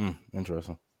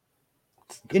 Interesting.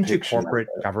 Into corporate,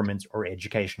 government, or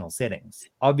educational settings.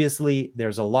 Obviously,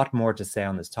 there's a lot more to say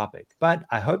on this topic, but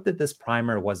I hope that this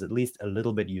primer was at least a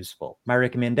little bit useful. My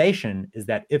recommendation is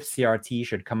that if CRT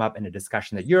should come up in a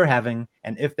discussion that you're having,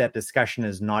 and if that discussion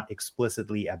is not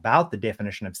explicitly about the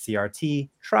definition of CRT,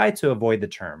 try to avoid the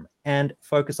term and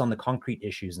focus on the concrete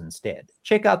issues instead.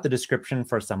 Check out the description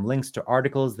for some links to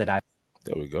articles that I've...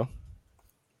 There we go.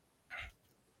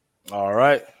 All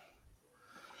right.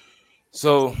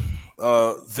 So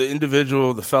the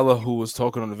individual, the fella who was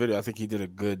talking on the video, I think he did a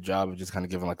good job of just kind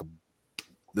of giving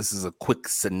this is a quick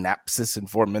synopsis in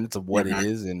 4 minutes of what it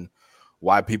is and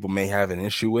why people may have an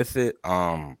issue with it.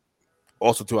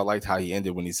 Also, too, I liked how he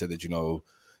ended when he said that,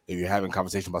 if you're having a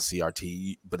conversation about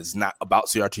CRT, but it's not about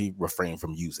CRT, refrain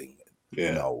from using it.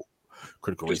 Yeah.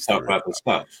 Critical race theory. Talk about the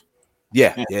stuff.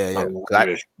 Yeah.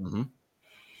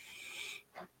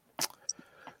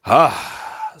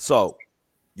 So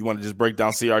you want to just break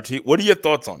down CRT? What are your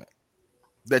thoughts on it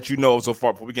that you know so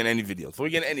far before we get any videos? Before we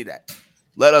get any of that,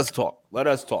 let us talk.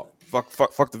 Fuck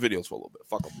the videos for a little bit.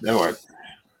 Fuck them. That works.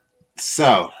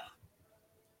 So,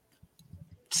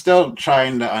 still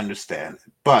trying to understand,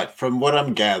 but from what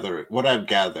I've gathered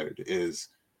is,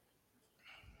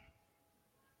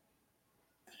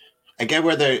 I get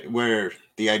where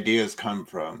the ideas come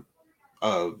from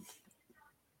of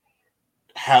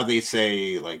how they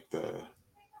say, like, the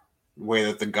way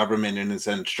that the government in a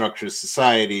sense structures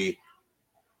society,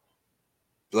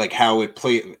 like how it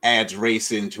adds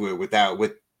race into it without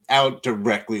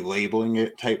directly labeling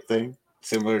it, type thing,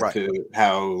 similar to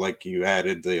how, like, you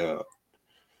added the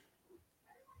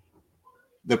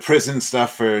prison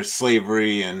stuff for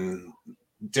slavery and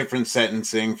different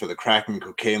sentencing for the crack and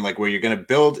cocaine, like where you're going to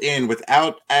build in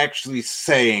without actually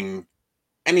saying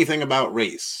anything about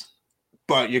race,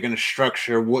 but you're going to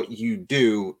structure what you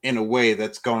do in a way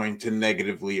that's going to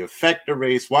negatively affect the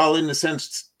race while in a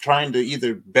sense trying to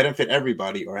either benefit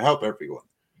everybody or help everyone.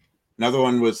 Another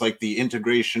one was like the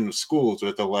integration of schools,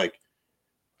 where they're like,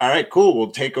 all right, cool,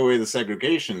 we'll take away the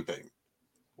segregation thing.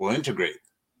 We'll integrate.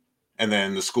 And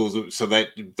then the schools, so that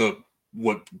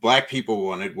what Black people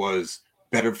wanted was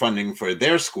better funding for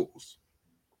their schools.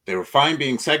 They were fine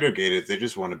being segregated. They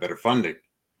just wanted better funding.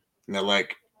 And they're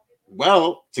like,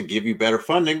 well, to give you better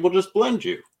funding, we'll just blend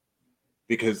you,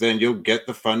 because then you'll get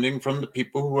the funding from the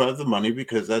people who have the money,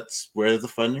 because that's where the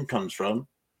funding comes from,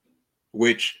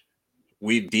 which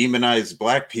we demonize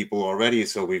Black people already.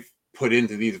 So we've put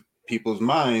into these people's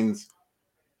minds,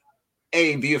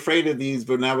 hey, be afraid of these,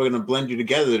 but now we're going to blend you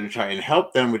together to try and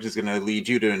help them, which is going to lead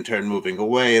you to in turn moving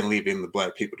away and leaving the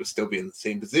Black people to still be in the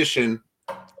same position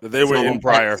that they were in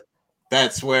prior.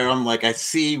 That's where I'm like, I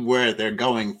see where they're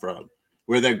going from,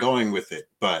 where they're going with it,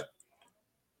 but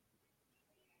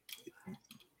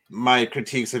my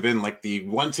critiques have been like,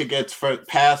 once it gets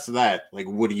past that, like,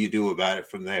 what do you do about it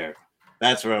from there?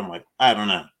 That's where I'm like, I don't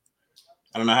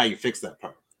know how you fix that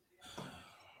part.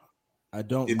 I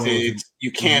don't know.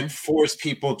 You can't force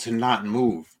people to not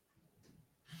move.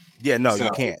 Yeah, no, you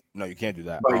can't. No, you can't do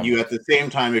that. But you, at the same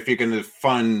time, if you're going to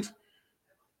fund,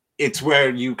 it's where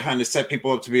you kind of set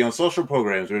people up to be on social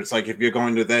programs, where it's like, if you're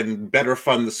going to then better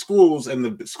fund the schools, and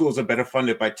the schools are better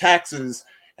funded by taxes,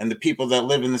 and the people that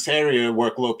live in this area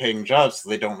work low-paying jobs, so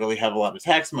they don't really have a lot of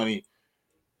tax money,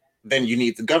 then you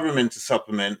need the government to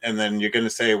supplement. And then you're going to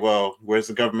say, well, where's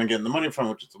the government getting the money from?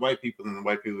 Which is the white people, and the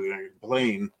white people are going to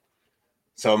complain.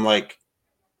 So I'm like,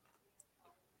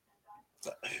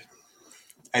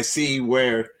 I see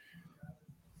where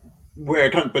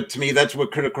it comes, but to me, that's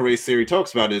what critical race theory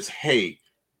talks about: is, hey,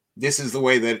 this is the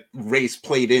way that race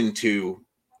played into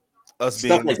us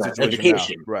being like that,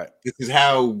 education. Now. Right. This is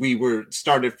how we were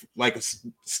started, like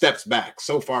steps back,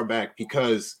 so far back,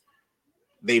 because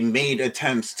they made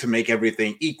attempts to make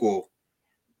everything equal,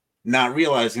 not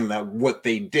realizing that what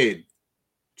they did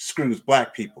screws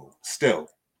Black people still.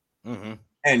 Mm-hmm.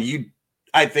 And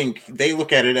I think they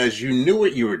look at it as you knew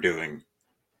what you were doing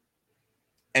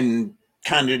and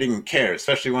kind of didn't care,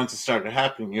 especially once it started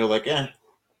happening. You're like,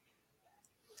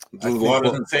 the law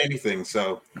doesn't say anything.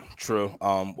 So true.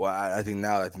 Well, I think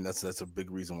that's a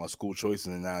big reason why school choice,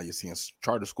 and now you're seeing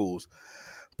charter schools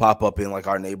pop up in like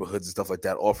our neighborhoods and stuff like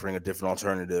that, offering a different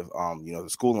alternative. The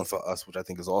schooling for us, which I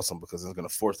think is awesome, because it's going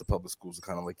to force the public schools to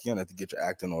kind of like, have to get your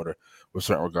act in order with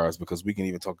certain regards, because we can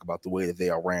even talk about the way that they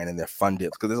are ran and they're funded,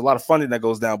 because there's a lot of funding that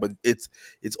goes down, but it's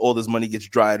all this money gets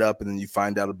dried up, and then you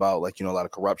find out about like, a lot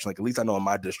of corruption. Like, at least I know in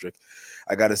my district,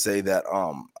 I got to say that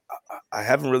I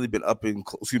haven't really been up in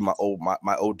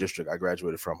my old district I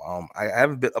graduated from. I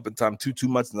haven't been up in time too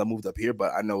much since I moved up here,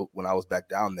 but I know when I was back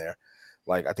down there,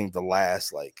 like, I think the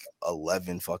last like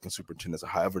 11 fucking superintendents, or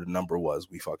however the number was,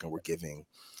 we fucking were giving,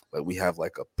 like, we have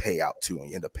like a payout to, and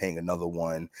you end up paying another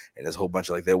one, and there's a whole bunch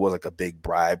of like, there was like a big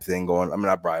bribe thing going. I mean,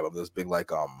 not bribe, but there's big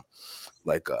like I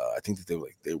think that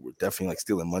they were definitely like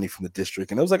stealing money from the district,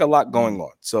 and there was like a lot going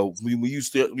on. So we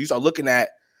start looking at,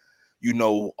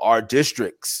 our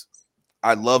districts.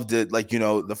 I loved it. Like,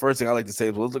 the first thing I like to say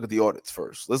is, well, let's look at the audits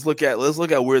first. Let's look at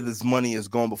where this money is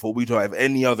going before we have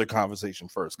any other conversation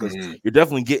first, because you're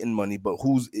definitely getting money, but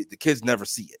the kids never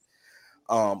see it.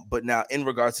 But now, in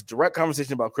regards to direct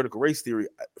conversation about critical race theory,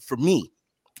 for me,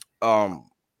 I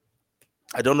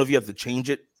don't know if you have to change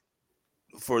it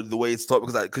for the way it's taught,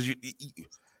 because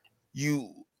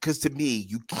to me,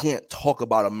 you can't talk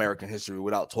about American history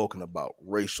without talking about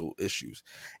racial issues.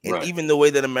 And even the way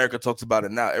that America talks about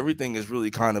it now, everything is really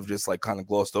kind of just like kind of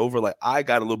glossed over. Like, I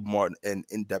got a little more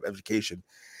in-depth education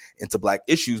into Black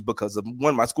issues because of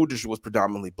one, my school district was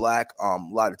predominantly Black. A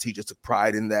lot of teachers took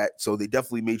pride in that, so they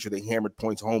definitely made sure they hammered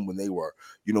points home when they were,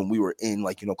 we were in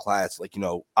like, class, like,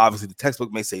 obviously the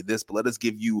textbook may say this, but let us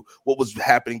give you what was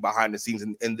happening behind the scenes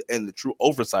and the true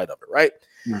oversight of it, right?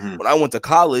 When I went to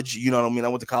college, I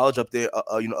went to college up there, up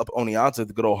Oneonta,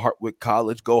 the good old Hartwick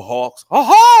College, go Hawks,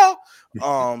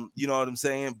 you know what I'm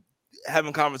saying?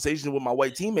 Having conversations with my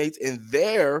white teammates, and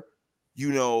their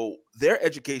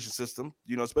education system,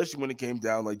 especially when it came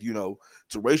down, like,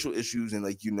 to racial issues and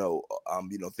like, things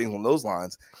on those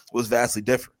lines, was vastly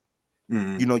different.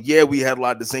 We had a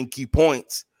lot of the same key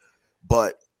points,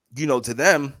 but, to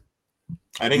them,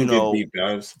 I didn't get deep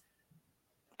dives.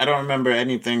 I don't remember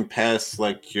anything past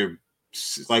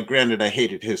granted, I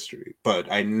hated history,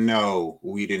 but I know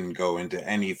we didn't go into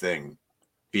anything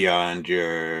beyond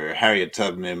your Harriet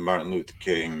Tubman, Martin Luther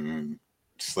King,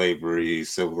 slavery,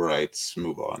 civil rights,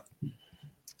 move on.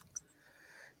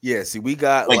 Yeah, see, we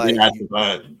got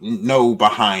no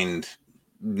behind,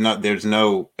 there's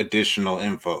no additional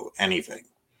info, anything.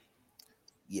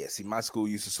 Yeah, see, my school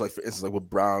used to, like, for instance, like with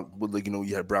Brown,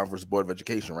 you had Brown versus Board of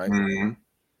Education, right?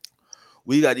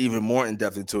 We got even more in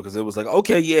depth into it, because it was like,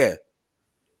 okay, yeah,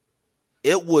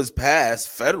 it was passed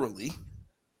federally,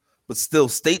 but still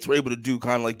states were able to do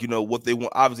kind of like, what they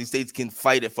want. Obviously, states can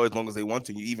fight it for as long as they want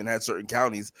to. You even had certain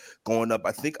counties going up,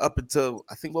 I think up until,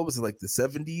 what was it, like the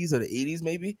 70s or the 80s,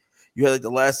 maybe? You had like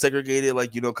the last segregated,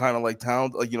 like, kind of like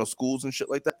towns, like, schools and shit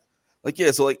like that. Like,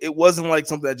 yeah, so like, it wasn't like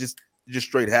something that just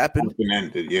straight happened.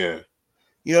 Open-ended, yeah.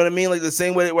 You know what I mean? Like the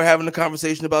same way that we're having a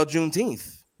conversation about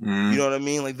Juneteenth. You know what I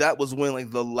mean? Like, that was when, like,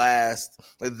 the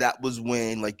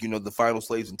final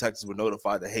slaves in Texas were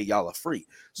notified that, hey, y'all are free.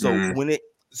 So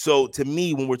So to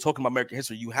me, when we're talking about American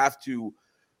history, you have to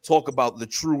talk about the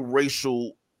true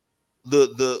racial,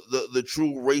 the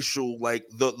true racial, like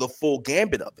the full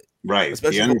gambit of it, right?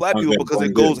 Especially for Black people, because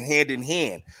it goes hand in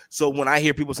hand. So when I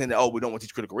hear people saying that, oh, we don't want to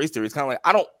teach critical race theory, it's kind of like,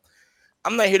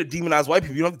 I'm not here to demonize white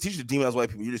people. You don't have to teach to demonize white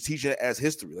people. You're just teaching it as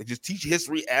history. Like, just teach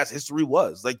history as history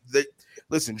was. Like,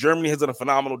 listen, Germany has done a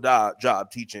phenomenal job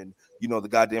teaching, the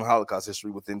goddamn Holocaust history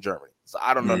within Germany. So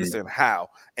I don't understand how.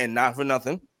 And not for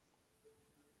nothing,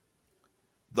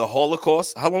 the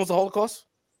Holocaust. How long was the Holocaust?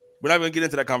 We're not going to get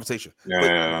into that conversation.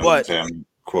 But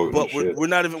we're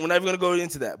not even going to go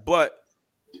into that. But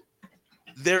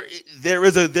there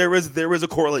is a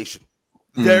correlation.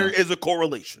 There is a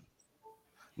correlation.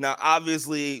 Now,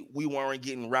 obviously, we weren't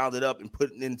getting rounded up and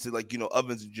put into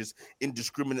ovens and just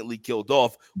indiscriminately killed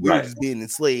off. We were just being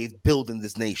enslaved, building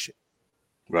this nation.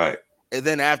 Right. And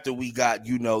then after we got,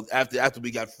 after we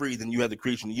got free, then you had the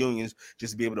creation of unions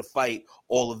just to be able to fight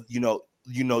all of,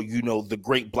 the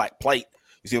great Black plight.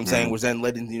 You see what I'm saying? Was then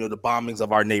led into, the bombings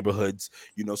of our neighborhoods,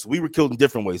 so we were killed in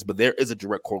different ways, but there is a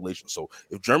direct correlation. So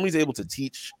if Germany's able to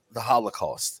teach the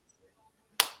Holocaust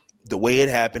the way it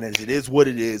happened, as it is what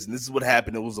it is, and this is what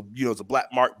happened, it was it's a black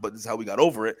mark, but this is how we got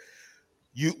over it.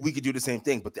 We could do the same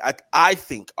thing. But I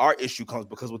think our issue comes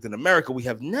because within America, we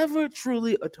have never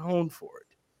truly atoned for it.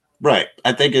 Right.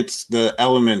 I think it's the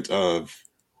element of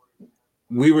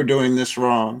we were doing this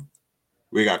wrong.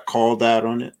 We got called out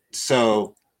on it.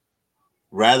 So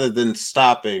rather than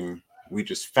stopping, we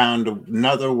just found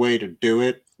another way to do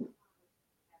it.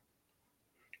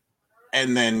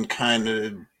 And then kind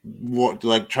of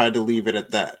like tried to leave it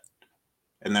at that.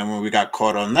 And then when we got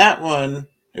caught on that one,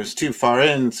 it was too far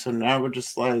in. So now we're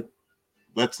just like,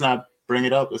 let's not bring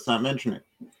it up. Let's not mention it.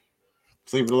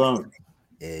 Let's leave it alone.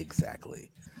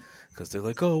 Exactly. Because they're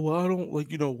like, oh, well, I don't like,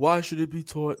 why should it be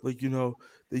taught? Like,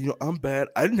 that, I'm bad.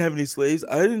 I didn't have any slaves.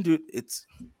 I didn't do it.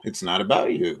 It's not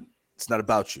about you. It's not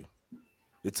about you.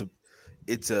 It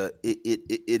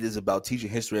is about teaching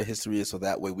history. History is so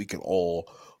that way we can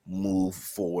all move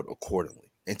forward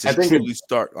accordingly and to truly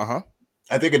start.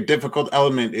 I think a difficult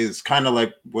element is kind of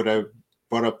like what I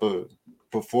brought up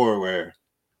before, where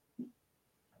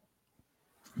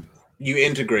you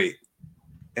integrate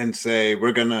and say,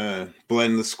 we're going to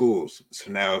blend the schools.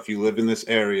 So now if you live in this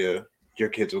area, your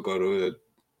kids will go to an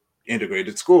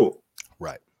integrated school.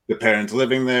 Right. The parents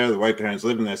living there, the white parents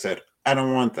living there said, I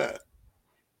don't want that.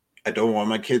 I don't want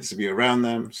my kids to be around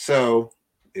them. So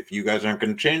if you guys aren't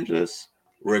going to change this,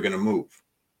 we're going to move.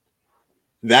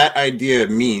 That idea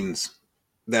means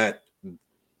that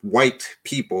white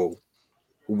people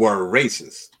were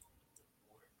racist.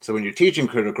 So when you're teaching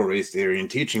critical race theory and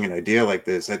teaching an idea like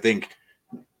this, I think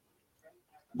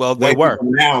they were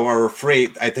now are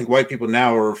afraid. I think white people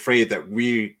now are afraid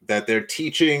that they're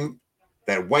teaching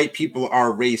that white people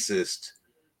are racist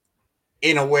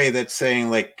in a way that's saying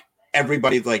like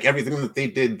everybody, like everything that they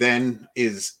did then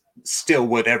is still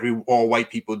what all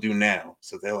white people do now.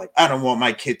 So they're like, I don't want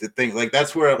my kid to think like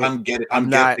that's where I'm getting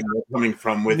coming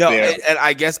from with their. And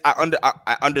I guess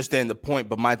I understand the point,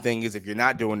 but my thing is, if you're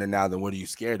not doing it now, then what are you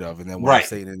scared of? And then what I'm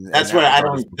saying, that's where I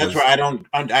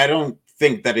don't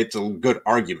think that it's a good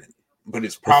argument, but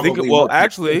it's probably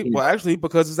actually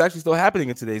because it's actually still happening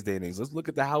in today's day and age. Let's look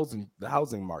at the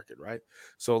housing market, right?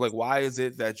 So like, why is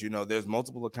it that there's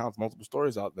multiple accounts, multiple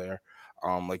stories out there,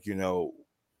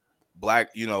 black,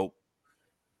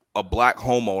 a black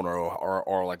homeowner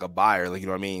or like a buyer, like,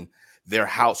 what I mean, their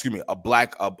house, a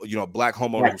black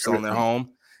homeowner who's selling their home.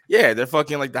 Yeah, they're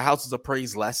fucking like the house is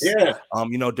appraised less. Yeah.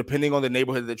 Depending on the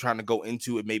neighborhood they're trying to go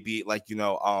into, it may be like, they're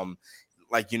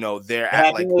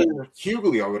at like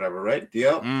Hughley or whatever, right?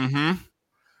 Yeah. Mm-hmm.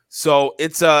 So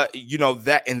it's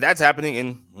that, and that's happening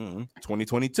in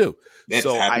 2022. It's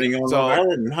happening on Long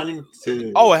Island and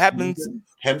Huntington. Oh, it happens.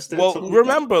 Hempstead. Well,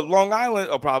 remember Long Island?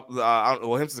 Oh, probably.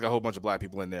 Hempstead's got a whole bunch of black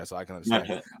people in there, so I can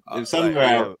understand.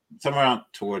 Somewhere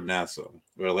out toward Nassau,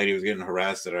 where a lady was getting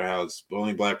harassed at her house. The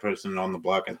only black person on the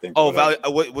block, I think. Oh, Valley.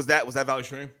 Was that Valley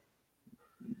Stream?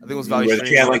 I think it was Valley Stream.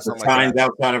 She had like the signs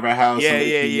outside of her house.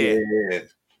 Yeah.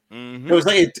 Mm-hmm. It was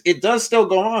like it does still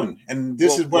go on, and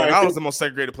this is where Long Island's the most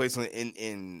segregated place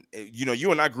in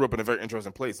you and I grew up in a very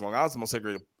interesting place. Long Island's the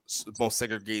most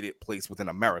segregated place within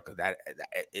America.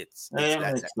 It's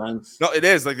no, it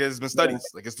is. Like there's been studies.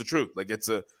 Like it's the truth. Like it's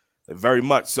very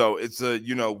much so. It's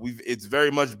it's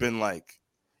very much been like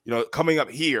coming up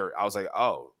here. I was like,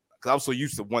 oh, because I was so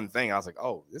used to one thing. I was like,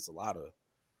 oh, there's a lot of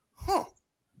I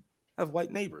have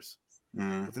white neighbors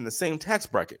within the same tax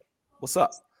bracket. What's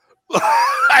up?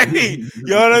 I mean, you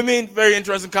know what I mean? Very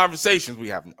interesting conversations we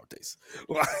have nowadays.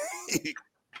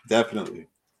 Definitely.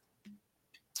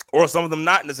 Or some of them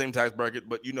not in the same tax bracket,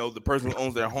 but the person who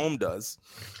owns their home does,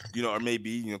 or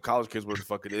maybe college kids, where the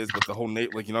fuck it is, but the whole but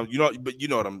what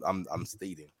I'm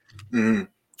stating. Mm-hmm.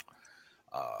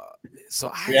 So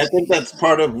I think that's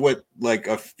part of what like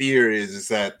a fear is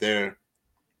that their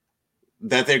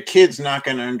kids not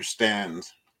going to understand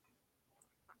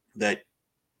that.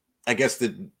 I guess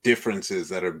the differences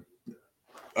that are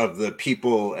of the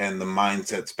people and the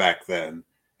mindsets back then,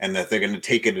 and that they're going to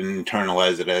take it and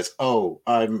internalize it as, oh,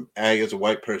 as a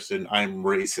white person, I'm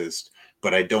racist,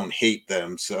 but I don't hate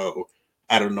them. So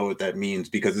I don't know what that means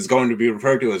because it's going to be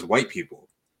referred to as white people.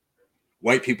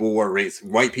 White people were racist.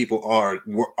 White people are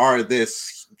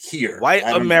this here. White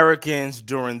Americans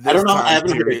during this time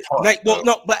period.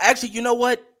 No, but actually, you know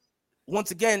what? Once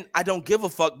again, I don't give a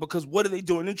fuck because what are they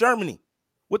doing in Germany?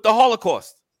 With the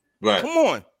Holocaust. Right. Come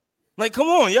on,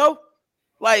 yo.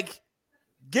 Like,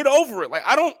 get over it. Like,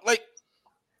 I don't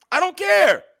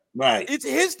care. Right. It's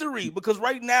history because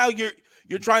right now you're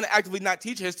trying to actively not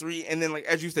teach history. And then, like,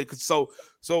 as you say, so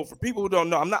for people who don't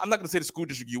know, I'm not gonna say the school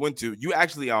district you went to. I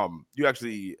don't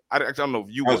know if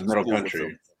you went to Middle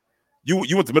Country. You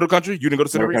went to Middle Country? You didn't go to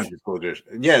Center Middle Country School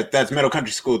District. Yeah, that's Middle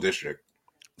Country School District.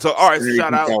 So all right,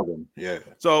 shout out. Yeah.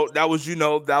 So that was you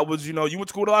went to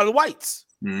school with a lot of whites.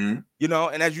 Mm-hmm.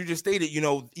 And as you just stated,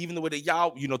 even the way that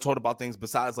y'all, taught about things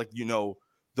besides like,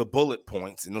 the bullet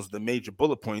points, and those are the major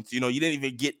bullet points. You didn't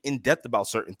even get in depth about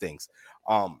certain things.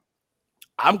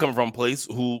 I'm coming from a place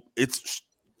who it's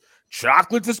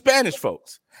chocolates and Spanish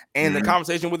folks, and the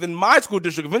conversation within my school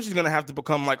district eventually is going to have to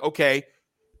become like, okay,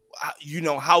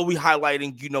 how are we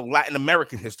highlighting, Latin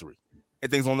American history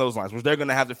and things on those lines, which they're going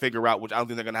to have to figure out, which I don't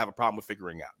think they're going to have a problem with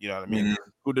figuring out. You know what I mean?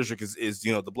 School district is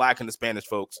the Black and the Spanish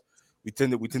folks. We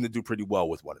tend to do pretty well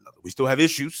with one another. We still have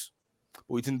issues,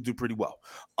 but we tend to do pretty well.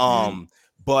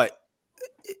 But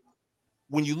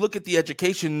when you look at the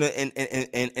education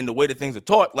and the way that things are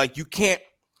taught, like you can't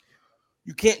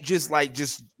just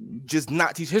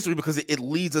not teach history, because it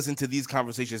leads us into these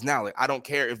conversations now. Like, I don't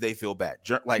care if they feel bad.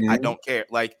 Like, I don't care.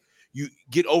 Like, you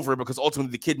get over it, because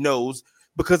ultimately the kid knows.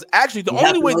 Because actually, the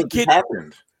only way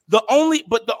the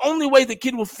only way the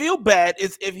kid will feel bad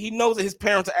is if he knows that his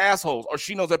parents are assholes, or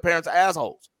she knows their parents are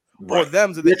assholes, or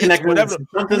them's or whatever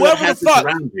the fuck.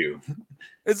 Around you.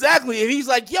 Exactly. If he's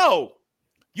like, yo,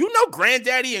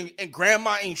 granddaddy and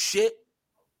grandma ain't shit.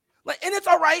 Like, and it's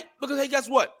all right, because hey, guess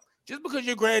what? Just because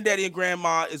your granddaddy and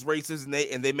grandma is racist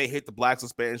and they may hate the Blacks or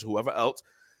Spanish, whoever else,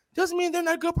 doesn't mean they're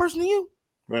not a good person to you.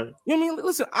 Right. You know what I mean?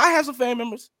 Listen, I have some family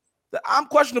members that I'm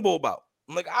questionable about.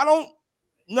 I'm like, I don't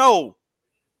know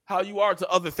how you are to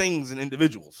other things and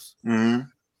individuals,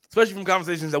 especially from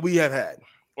conversations that we have had,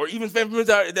 or even family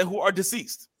members who are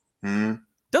deceased.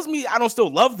 Doesn't mean I don't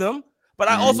still love them, but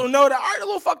I also know that I'm a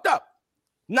little fucked up.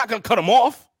 I'm not gonna cut them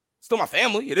off. Still my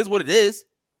family. It is what it is.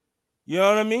 You know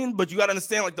what I mean? But you got to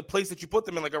understand, like, the place that you put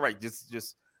them in. Like, all right,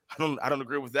 just I don't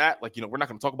agree with that. Like, we're not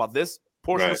going to talk about this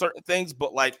portion of certain things,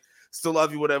 but like, still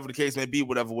love you, whatever the case may be,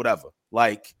 whatever.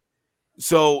 Like,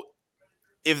 so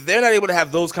if they're not able to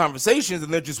have those conversations,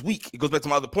 then they're just weak. It goes back to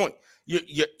my other point. You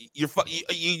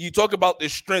talk about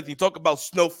this strength. You talk about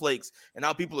snowflakes and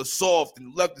how people are soft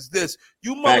and left is this.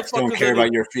 You motherfuckers don't care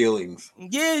about your feelings.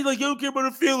 Yeah, like, you don't care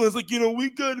about the feelings. Like,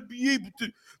 we got to be able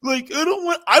to. Like,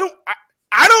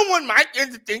 I don't want my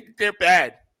kids to think that they're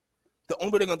bad. The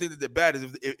only way they're gonna think that they're bad is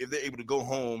if they're able to go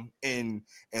home and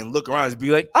look around and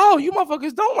be like, oh, you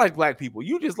motherfuckers don't like Black people.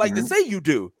 You just like to say you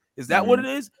do. Is that what it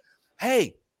is?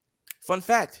 Hey, fun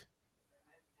fact.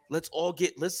 Let's all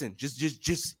listen.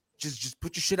 Just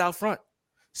put your shit out front.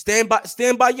 Stand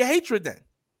by your hatred then.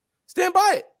 Stand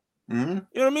by it. You know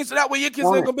what I mean? So that way your kids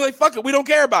are gonna be like, fuck it, we don't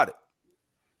care about it.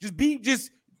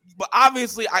 But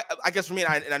obviously, I guess for me,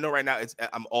 and I know right now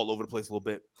I'm all over the place a little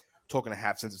bit, talking to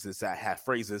half sentences, half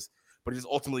phrases, but it just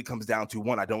ultimately comes down to,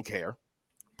 one, I don't care,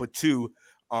 but two,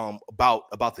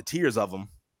 about the tiers of them.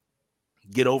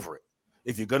 Get over it.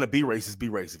 If you're gonna be racist, be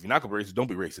racist. If you're not gonna be racist, don't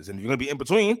be racist. And if you're gonna be in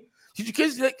between, teach your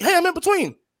kids like, hey, I'm in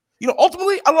between.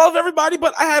 Ultimately, I love everybody,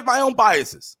 but I have my own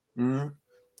biases, and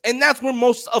that's where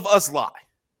most of us lie.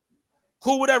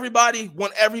 Cool with everybody,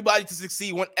 want everybody to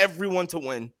succeed, want everyone to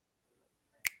win.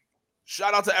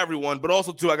 Shout out to everyone, but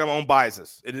also too, I got my own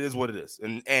biases. It is what it is,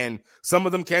 and some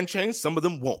of them can change, some of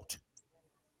them won't.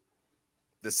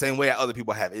 The same way other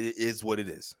people have. It is what it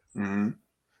is.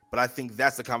 But I think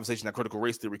that's the conversation that critical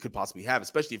race theory could possibly have,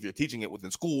 especially if you're teaching it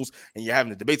within schools and you're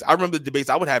having the debates. I remember the debates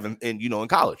I would have in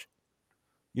college.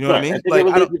 You know what I mean? I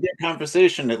think a good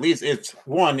conversation. At least it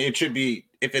should be,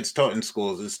 if it's taught in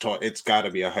schools, it's got to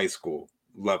be a high school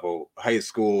level,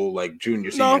 like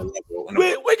junior, senior level.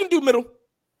 We can do middle.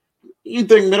 You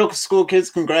think middle school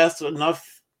kids can grasp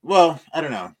enough? Well, I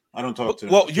don't know. I don't talk to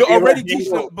them. Well, you're already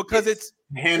teaching them because it's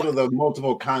handle the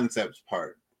multiple concepts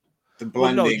part. The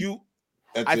blending.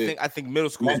 I think middle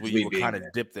school is where you kind of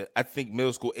dip it. I think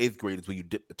middle school 8th grade is where you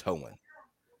dip the toe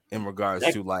in regards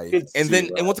to like, and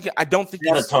once again, I don't think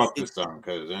you gotta talk to some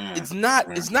because it's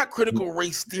not critical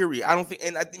race theory. I don't think,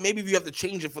 and I think maybe you have to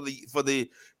change it for the,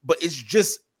 but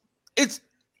it's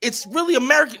really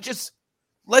American.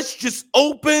 Let's just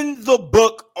open the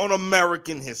book on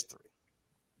American history.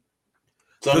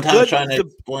 Sometimes trying to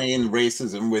explain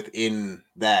racism within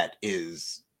that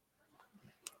is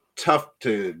tough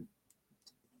to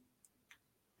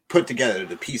put together,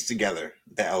 to piece together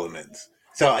the elements.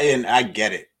 So, and I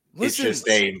get it. Listen, it's just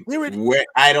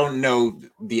I don't know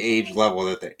the age level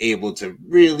that they're able to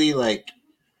really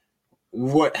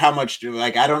how much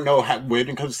I don't know when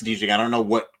it comes to teaching, I don't know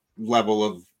what level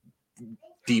of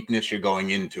deepness you're going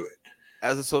into it.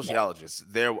 As a sociologist,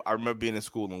 I remember being in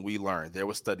school and we learned there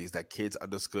were studies that kids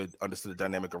understood the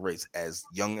dynamic of race as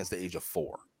young as the age of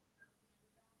 4.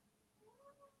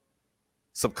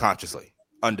 Subconsciously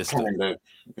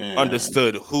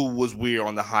understood who was where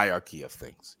on the hierarchy of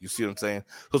things. You see what I'm saying?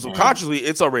 So subconsciously,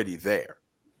 it's already there.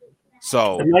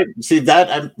 So I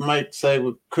might say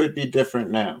could be different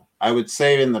now. I would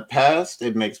say in the past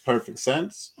it makes perfect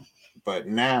sense, but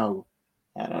now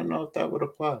I don't know if that would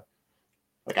apply.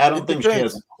 Like, I don't think she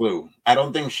has a clue. I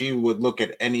don't think she would look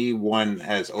at anyone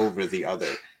as over the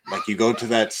other. Like, you go to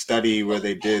that study where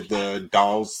they did the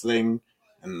dolls thing,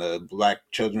 and the black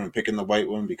children were picking the white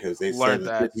one because they said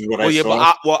that this is what I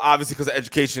saw. But obviously because of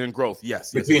education and growth.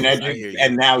 Yes. Between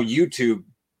and now YouTube,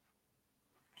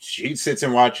 she sits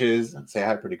and watches. Say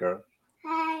hi, pretty girl.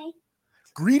 Hi.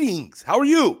 Greetings. How are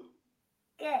you?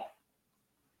 Good.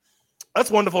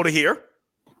 That's wonderful to hear.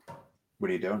 What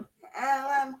are you doing?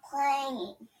 I'm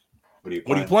playing. What are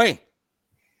you playing?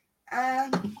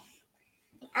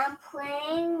 I'm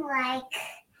playing like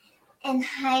in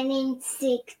hide and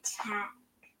seek tag.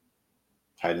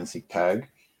 Hide and seek tag?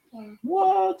 Yeah.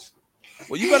 What?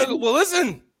 Well, you gotta go. Well,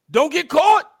 listen, don't get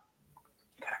caught.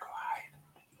 You gotta go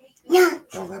hide. Yeah.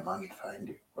 Don't let mommy find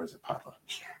you. Or is it Papa?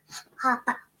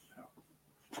 Papa.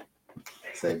 No.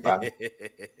 Say bye.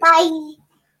 Bye.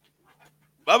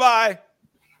 Bye-bye.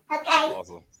 Okay.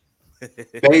 Awesome.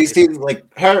 They see like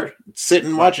her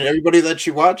sitting watching. Everybody that she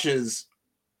watches,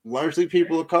 largely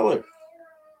people of color.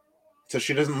 So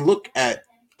she doesn't look at,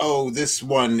 oh, this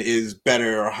one is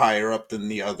better or higher up than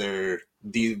the other.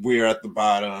 We're at the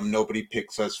bottom. Nobody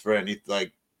picks us for anything.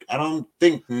 Like, I don't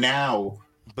think now.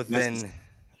 But then,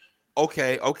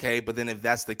 okay. But then if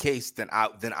that's the case, then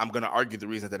I'm going to argue the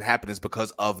reason that happened is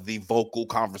because of the vocal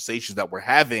conversations that we're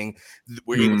having.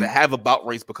 We're able to have about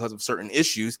race because of certain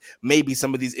issues. Maybe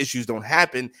some of these issues don't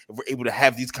happen if we're able to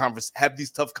have these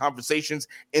tough conversations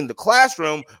in the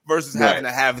classroom versus having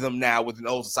to have them now with an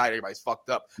old society. Everybody's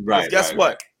fucked up. Right. Guess what?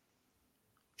 Right.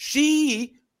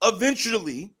 She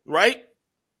eventually, right?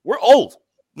 We're old,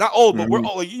 not old, but we're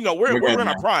old. You know, we're in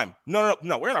our prime. No,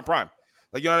 we're in our prime.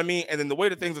 Like, you know what I mean? And then the way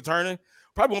that things are turning,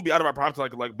 probably won't be out of our prime till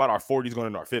like about our 40s going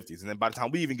into our 50s. And then by the time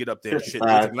we even get up there, shit,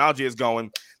 the technology is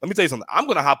going. Let me tell you something. I'm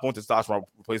going to hop on testosterone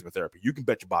replacement therapy. You can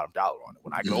bet your bottom dollar on it.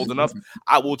 When I get old enough,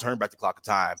 I will turn back the clock of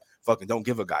time. Fucking don't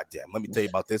give a goddamn. Let me tell you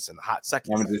about this in a hot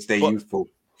second. I'm going to stay youthful.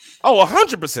 Oh,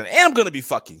 100%. And I'm going to be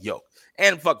fucking yoked.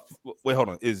 And wait, hold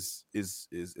on. Is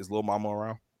Lil Mama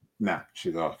around? Nah,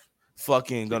 she's off.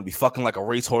 Fucking gonna be fucking like a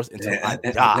racehorse until I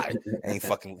die. Ain't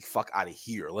fuck out of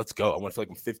here. Let's go. I want to feel like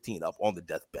I'm 15 up on the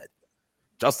deathbed.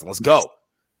 Justin, let's go.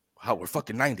 Wow, we're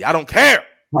fucking 90. I don't care.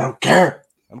 I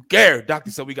don't care.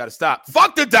 Doctor said we got to stop.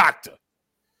 Fuck the doctor.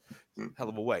 Hell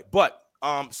of a way. But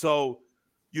so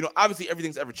you know, obviously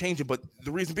everything's ever changing, but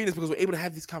the reason being is because we're able to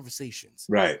have these conversations.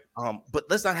 Right. But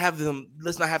let's not have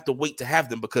to wait to have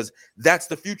them, because that's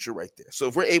the future right there. So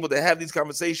if we're able to have these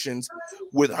conversations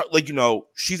with her, like, you know,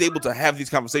 she's able to have these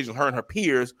conversations, her and her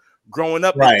peers growing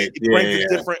up, right? It brings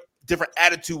a different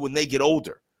attitude when they get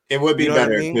older. It would be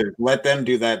better to let them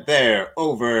do that there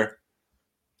over,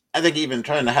 I think, even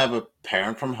trying to have a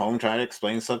parent from home try to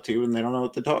explain stuff to you and they don't know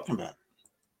what they're talking about.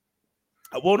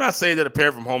 I will not say that a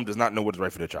parent from home does not know what is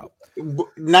right for their child.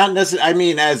 Not necessarily. I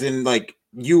mean, as in, like,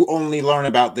 you only learn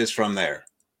about this from there.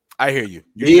 I hear you.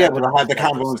 Be able to have the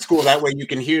convo in school. That way you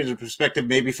can hear the perspective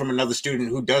maybe from another student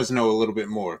who does know a little bit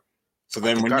more. So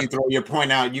then when you throw your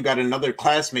point out, you got another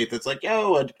classmate that's like,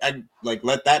 yo, I like,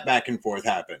 let that back and forth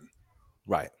happen.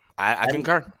 Right. I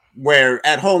concur. Where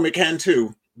at home it can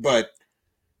too, but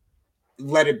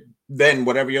let it, then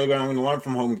whatever you're going to learn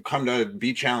from home come to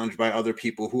be challenged by other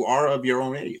people who are of your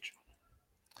own age.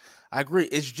 I agree.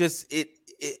 It's just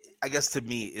I guess to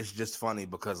me it's just funny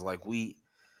because it's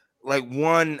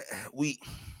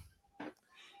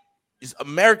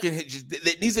American.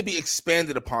 It needs to be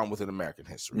expanded upon within American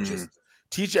history. Mm-hmm. Just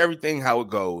teach everything how it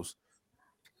goes.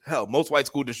 Hell, most white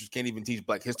school districts can't even teach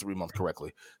Black History Month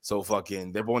correctly. So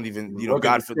fucking, they won't even, you know,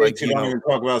 God for like, you don't even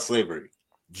talk about slavery.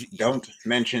 Don't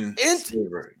mention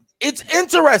slavery. It's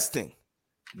interesting.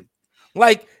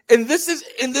 Like, and this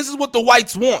is what the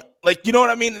whites want. Like, you know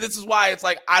what I mean? This is why it's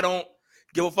like, I don't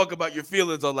give a fuck about your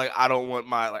feelings, or like, I don't want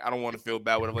to feel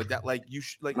bad, whatever like that. Like, you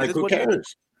like who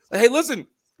cares? Like, hey, listen,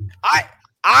 I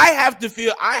have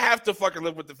to fucking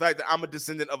live with the fact that I'm a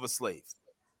descendant of a slave.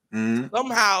 Mm-hmm.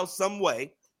 Somehow, some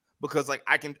way, because like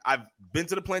I've been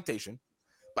to the plantation,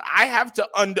 but I have to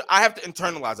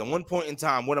internalize. At one point in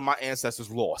time, one of my ancestors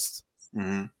lost.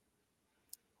 Mm-hmm.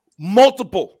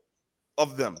 Multiple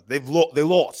of them. They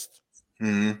lost.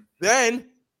 Mm-hmm. Then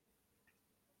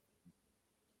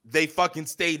they fucking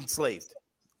stayed enslaved.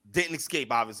 Didn't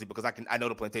escape, obviously, because I know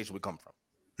the plantation we come from.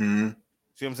 Mm-hmm.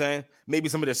 See what I'm saying? Maybe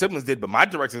some of their siblings did, but my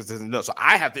direct doesn't know. So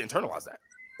I have to internalize that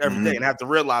every day and have to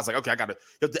realize, like, okay, you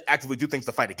have to actively do things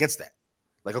to fight against that.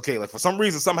 Like, okay, like for some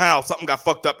reason, somehow something got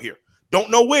fucked up here. Don't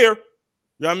know where.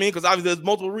 You know what I mean? Because obviously there's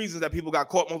multiple reasons that people got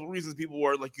caught, multiple reasons people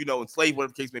were, like, you know, enslaved,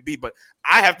 whatever the case may be. But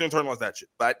I have to internalize that shit.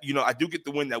 But, you know, I do get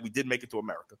the win that we did make it to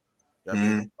America. You know what I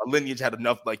mean? My lineage had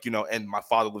enough, like, you know, and my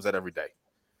father lives that every day.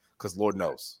 Because Lord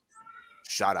knows.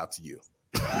 Shout out to you.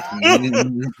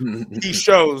 He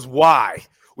shows why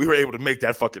we were able to make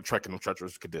that fucking trek in them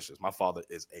treacherous conditions. My father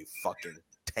is a fucking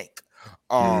tank.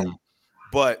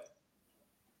 But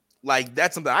like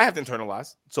that's something I have to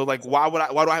internalize. So like, why do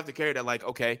I have to carry that? Like,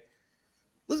 okay,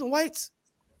 listen, whites,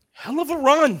 hell of a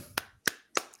run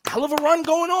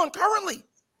going on currently.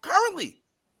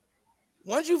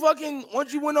 Once you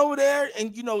went over there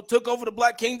and took over the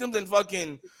Black Kingdoms and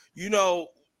fucking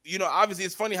obviously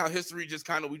it's funny how history just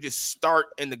we just start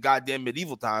in the goddamn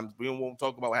medieval times. We won't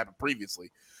talk about what happened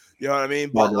previously. You know what I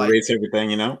mean? But like, erase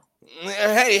everything,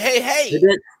 Hey.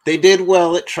 They did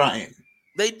well at trying.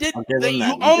 They did.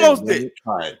 You almost did.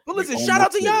 But listen, shout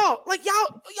out to y'all. Like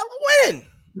y'all win.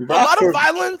 A lot of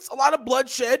violence, a lot of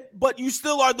bloodshed, but you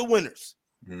still are the winners.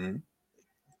 Mm-hmm.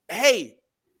 Hey,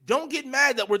 don't get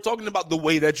mad that we're talking about the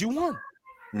way that you won.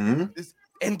 Mm-hmm.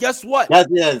 And guess what?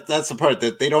 That's the part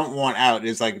that they don't want out.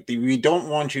 Is like we don't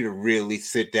want you to really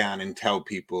sit down and tell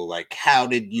people like, how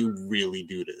did you really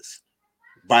do this?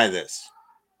 By this.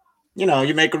 You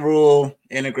make a rule,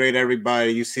 integrate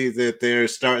everybody. You see that they're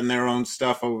starting their own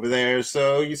stuff over there.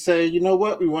 So you say, you know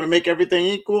what? We want to make everything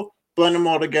equal, blend them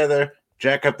all together,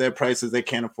 jack up their prices. They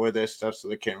can't afford their stuff, so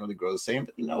they can't really grow the same.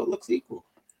 But it looks equal.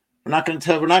 We're not going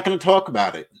to talk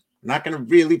about it. We're not going to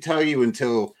really tell you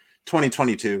until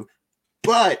 2022.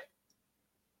 But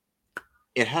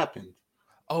it happened.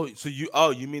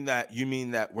 You mean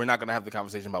that we're not going to have the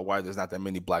conversation about why there's not that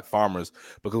many black farmers,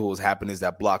 because what was happening is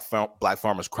that black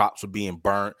farmers' crops were being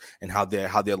burnt and how their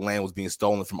land was being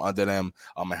stolen from under them,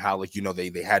 and how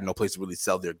they had no place to really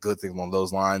sell their goods, things along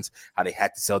those lines, how they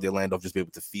had to sell their land off just to be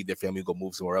able to feed their family, go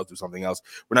move somewhere else, do something else.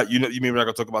 We're not, you mean we're not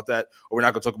going to talk about that? Or we're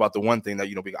not going to talk about the one thing that,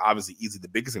 obviously easily the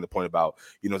biggest thing to point about,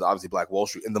 is obviously Black Wall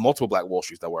Street and the multiple Black Wall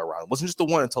Streets that were around. It wasn't just the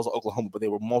one in Tulsa, Oklahoma, but they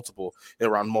were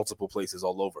around multiple places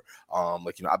all over.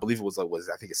 I believe it was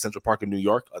I think it's Central Park in New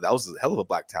York. That was a hell of a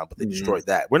black town, but they destroyed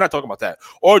that. We're not talking about that.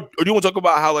 Or do you want to talk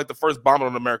about how the first bombing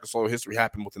on American soil history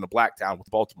happened within a black town with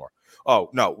Baltimore?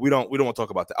 Oh no, we don't want to talk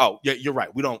about that. Oh yeah, you're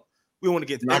right. We want to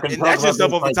get into that. And that's just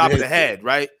stuff off the top of the head,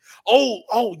 right?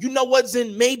 Oh, you know what,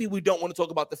 Zen? Maybe we don't want to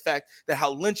talk about the fact that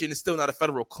how lynching is still not a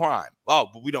federal crime. Oh,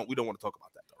 but we don't want to talk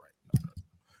about that though, right?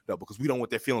 No, because we don't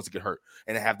want their feelings to get hurt,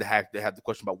 and they have the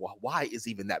question about why is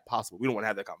even that possible? We don't want to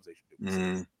have that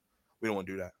conversation. We don't want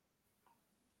to do that.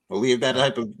 Believe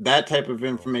that type of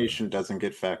information doesn't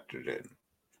get factored in.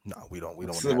 No, we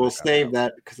don't. So we'll save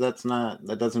that because it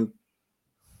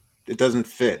doesn't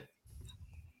fit.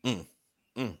 But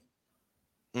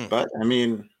I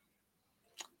mean,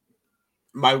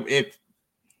 if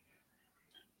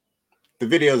the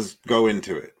videos go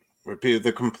into it,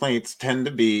 the complaints tend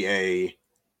to be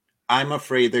I'm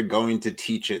afraid they're going to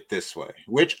teach it this way,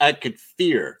 which I could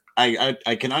fear.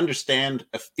 I can understand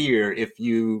a fear if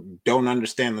you don't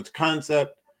understand the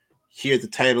concept, hear the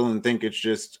title, and think it's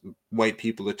just white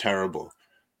people are terrible.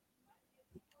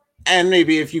 And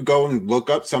maybe if you go and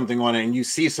look up something on it and you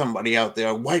see somebody out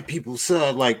there, white people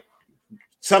like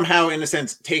somehow, in a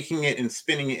sense, taking it and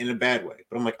spinning it in a bad way.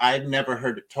 But I'm like, I've never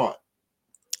heard it taught.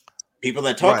 People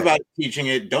that talk about teaching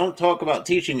it don't talk about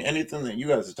teaching anything that you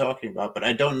guys are talking about, but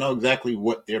I don't know exactly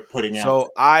what they're putting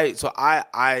out. I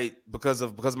because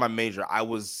of my major, I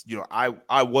was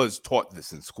taught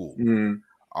this in school.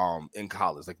 In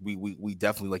college, like we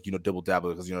definitely dibble dabble,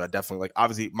 because I definitely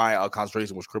obviously my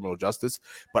concentration was criminal justice,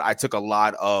 but I took a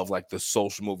lot of the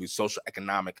social social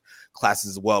economic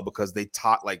classes as well, because they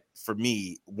taught for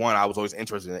me, one, I was always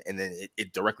interested in it, and then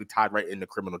it directly tied right into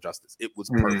criminal justice. It was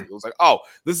perfect. It was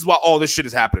this is why all this shit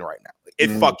is happening right now. It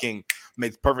fucking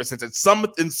makes perfect sense. And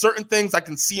in certain things I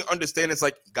can see and understand. It's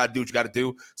you gotta do what you gotta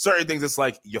do. Certain things it's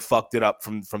you fucked it up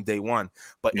from day one.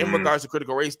 But in regards to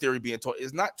critical race theory being taught,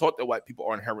 it's not taught that white people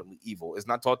are inherently evil. It's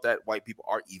not taught that white people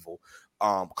are evil.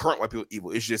 Current white people are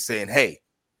evil. It's just saying, hey,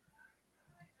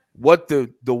 what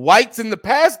the whites in the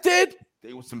past did,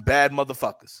 they were some bad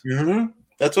motherfuckers.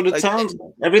 That's what it sounds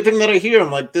like. Everything that I hear,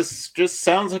 I'm like, this just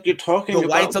sounds like you're talking about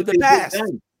whites of the past.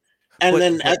 And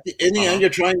then at the end, you're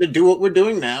trying to do what we're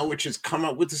doing now, which is come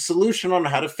up with a solution on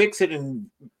how to fix it and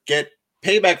get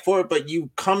payback for it. But you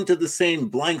come to the same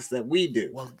blanks that we do.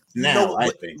 Well,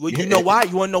 I think. Well, you know why?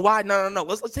 You want to know why? No.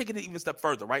 Let's take it even a step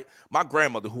further, right? My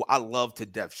grandmother, who I love to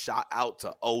death, shout out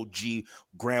to OG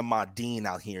Grandma Dean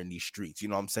out here in these streets. You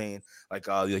know what I'm saying?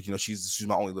 She's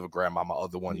my only living grandma. My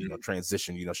other one,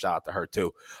 transition. Shout out to her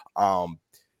too.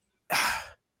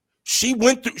 She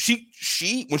went through.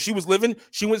 She when she was living,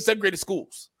 she went to segregated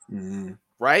schools,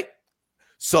 right?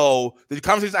 So the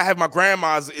conversations I have with my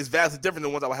grandmas is vastly different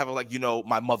than ones I would have with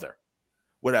my mother,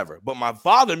 whatever. But my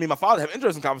father have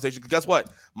interesting conversations, because guess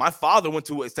what? My father went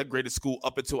to a segregated school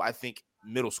up until I think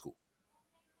middle school.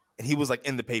 and he was like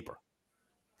in the paper.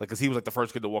 Like, cause he was like the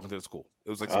first kid to walk into the school.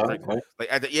 It was like some crazy,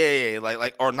 like at the,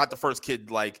 like or not the first kid,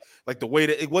 like the way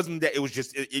that it wasn't that it was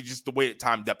just it just the way it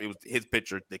timed up. It was his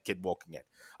picture, the kid walking in,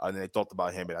 and they talked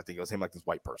about him, and I think it was him, like this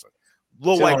white person,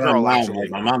 little white girl. Actually,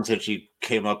 my mom said she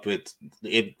came up with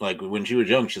it like when she was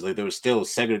young. She's like there was still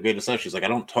segregated stuff. She's like I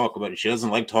don't talk about it. She doesn't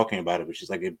like talking about it, but she's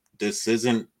like this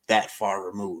isn't that far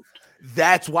removed.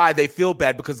 That's why they feel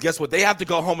bad, because guess what? They have to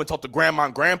go home and talk to grandma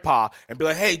and grandpa and be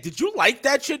like, hey, did you like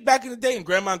that shit back in the day? And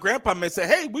grandma and grandpa may say,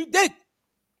 hey, we did.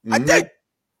 I did.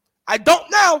 I don't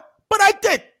now, but I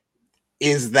did.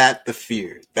 Is that the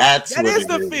fear? That is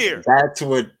the fear. That's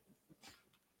what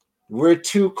we're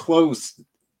too close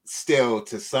still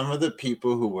to some of the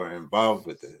people who were involved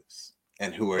with this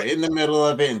and who were in the middle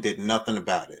of it and did nothing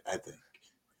about it, I think.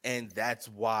 And that's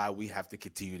why we have to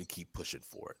continue to keep pushing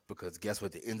for it. Because guess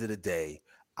what? At the end of the day,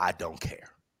 I don't care.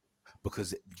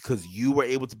 Because you were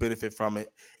able to benefit from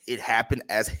it. It happened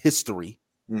as history.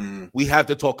 We have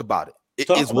to talk about it. It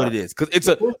is what it is.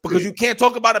 Because you can't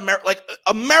talk about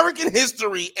American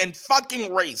history and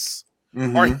fucking race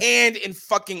are hand in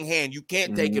fucking hand. You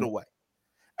can't take it away.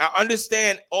 I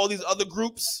understand all these other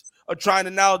groups are trying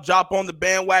to now jump on the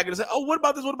bandwagon and say, oh, what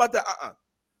about this? What about that?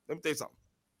 Let me tell you something.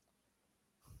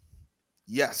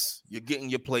 Yes, you're getting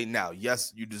your plate now.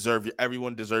 Yes, you deserve it.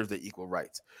 Everyone deserves their equal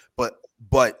rights. But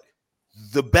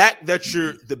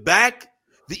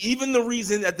even the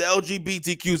reason that the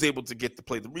LGBTQ is able to get the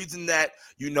play, the reason that,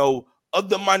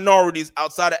 other minorities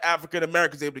outside of African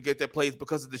Americans able to get their play is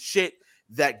because of the shit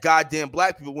that goddamn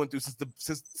black people went through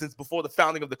since before the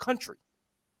founding of the country.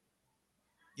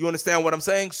 You understand what I'm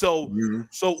saying? So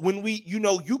when we,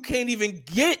 you can't even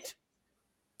get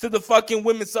to the fucking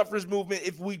women's suffrage movement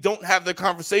if we don't have the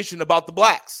conversation about the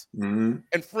blacks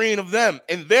and freeing of them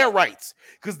and their rights,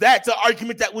 because that's an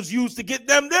argument that was used to get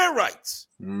them their rights.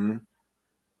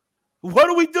 What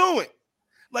are we doing?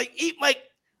 Like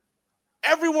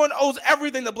everyone owes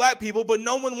everything to black people, but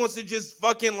no one wants to just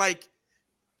fucking let's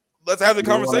have the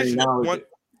conversation.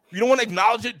 You don't want to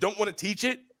acknowledge it, don't want to teach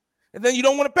it, and then you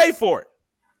don't want to pay for it.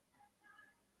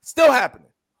 It's still happening.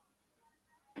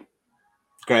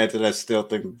 Granted, I still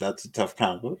think that's a tough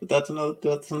combo, but that's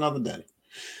another day.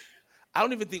 I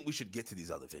don't even think we should get to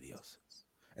these other videos.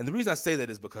 And the reason I say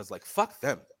that is because, fuck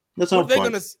them. That's what are they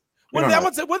gonna say? What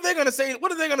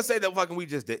are they gonna say that fucking we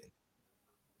just did?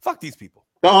 Fuck these people.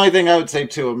 The only thing I would say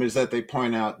to them is that they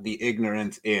point out the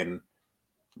ignorance in,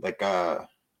 the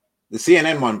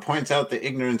CNN one points out the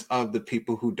ignorance of the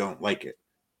people who don't like it.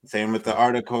 Same with the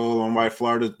article on why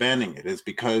Florida's banning it. It's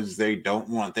because they don't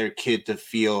want their kid to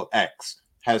feel X.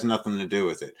 Has nothing to do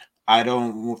with it. I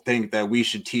don't think that we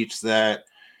should teach that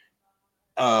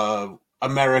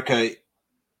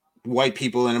white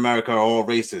people in America are all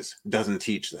racist. Doesn't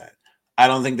teach that. I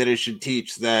don't think that it should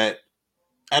teach that.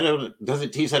 Does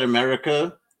it teach that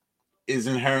America is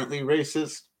inherently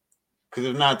racist? Because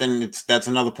if not, then that's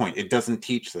another point. It doesn't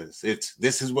teach this.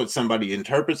 This is what somebody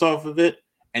interprets off of it,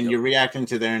 and you're reacting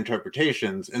to their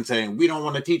interpretations and saying, we don't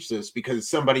want to teach this because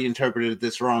somebody interpreted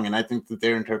this wrong, and I think that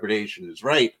their interpretation is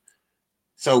right,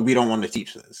 so we don't want to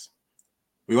teach this.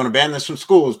 We want to ban this from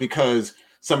schools because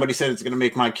somebody said it's going to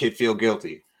make my kid feel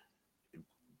guilty.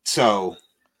 So...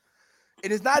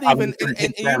 It is not even,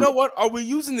 and you know what? Are we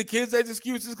using the kids as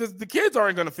excuses? Because the kids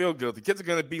aren't going to feel guilty. Kids are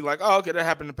going to be like, "Oh, okay, that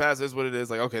happened in the past. That's what it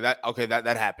is." Like,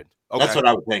 that happened. Okay. That's what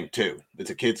I would think too. That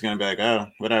the kid's going to be like, "Oh,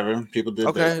 whatever, people did."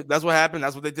 Okay, that's what happened.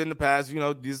 That's what they did in the past.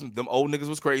 Them old niggas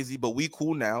was crazy, but we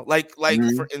cool now.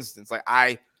 For instance,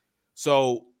 I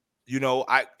in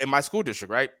my school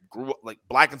district, right, grew up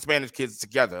black and Spanish kids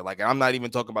together. And I'm not even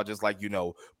talking about just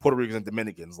Puerto Ricans and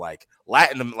Dominicans,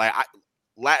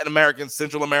 Latin Americans,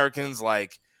 Central Americans,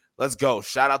 let's go.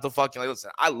 Shout out to fucking,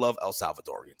 listen, I love El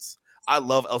Salvadorians. I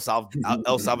love El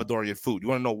Salvadorian food. You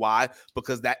want to know why?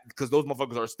 Because those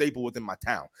motherfuckers are a staple within my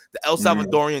town. The El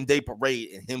Salvadorian Day Parade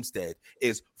in Hempstead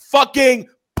is fucking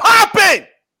popping!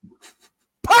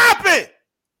 Popping!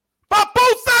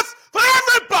 Papusas for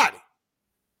everybody!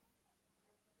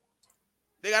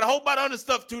 They got a whole bunch of other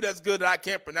stuff too that's good that I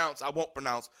can't pronounce. I won't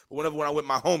pronounce. But whenever when I'm with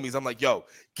my homies, I'm like, yo,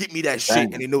 get me that shit.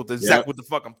 And they know exactly what the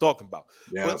fuck I'm talking about.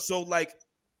 Yep. But so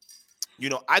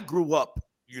I grew up,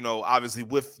 obviously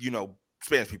with,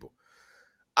 Spanish people.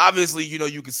 Obviously,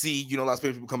 you can see, a lot of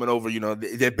Spanish people coming over,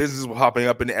 their businesses were popping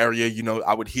up in the area.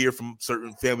 I would hear from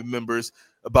certain family members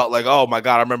about oh my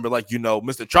God, I remember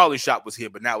Mr. Charlie shop was here,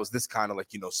 but now it's this kind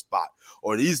of spot.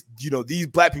 Or these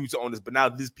black people used to own this, but now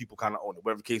these people kind of own it,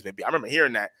 whatever the case may be. I remember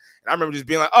hearing that. And I remember just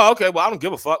being like, oh, okay, well, I don't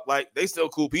give a fuck. They still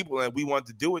cool people and we wanted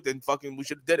to do it, then fucking we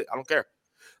should have did it. I don't care.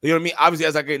 You know what I mean? Obviously,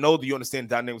 as I get older, you understand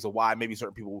the dynamics of why maybe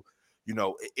certain people, you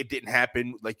know, it didn't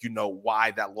happen. Like, you know,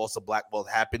 why that loss of black wealth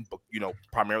happened, but, you know,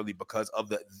 primarily because of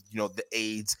the, you know, the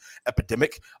AIDS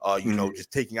epidemic, you know,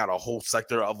 just taking out a whole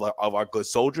sector of our good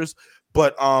soldiers.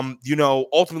 But, you know,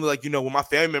 ultimately, like, you know, when my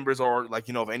family members are like,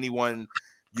 you know, if anyone,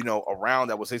 you know, around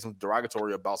that would say something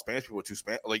derogatory about Spanish people,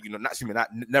 like, you know,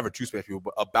 never to Spanish people,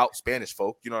 but about Spanish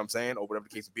folk, you know what I'm saying, or whatever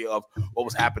the case would be of what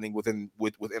was happening within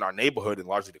our neighborhood and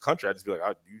largely the country, I'd just be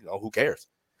like, you know, who cares?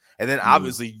 And then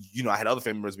obviously, you know, I had other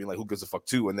family members being like, who gives a fuck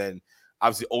too? And then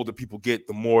obviously older people get,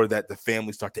 the more that the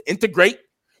families start to integrate,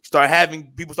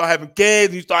 people start having kids,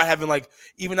 and you start having like,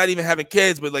 not even having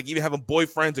kids, but like even having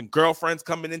boyfriends and girlfriends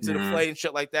coming into the play and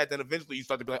shit like that. Then eventually you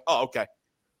start to be like, oh, okay.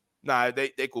 Nah, they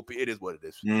cool. It is what it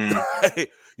is. You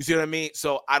see what I mean?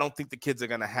 So I don't think the kids are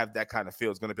going to have that kind of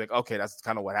feel. It's going to be like, okay, that's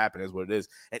kind of what happened, is what it is.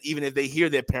 And even if they hear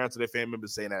their parents or their family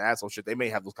members saying that asshole shit, they may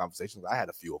have those conversations. I had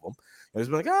a few of them. And it's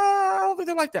been like, I don't think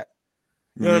they're like that.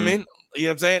 You know what I mean? You know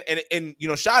what I'm saying? And you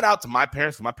know, shout out to my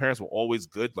parents. My parents were always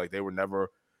good. Like, they were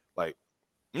never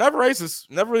racist.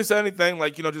 Never really said anything.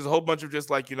 Like, you know, just a whole bunch of just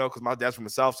like, you know, because my dad's from the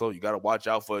South, so you got to watch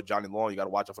out for Johnny Law. You got to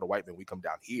watch out for the white men. We come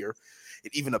down here.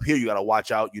 And even up here, you got to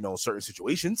watch out, you know, certain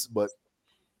situations. But,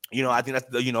 you know, I think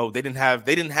that's, you know, they didn't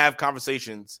have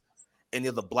conversations any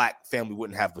of the black family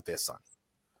wouldn't have with their son.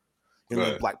 You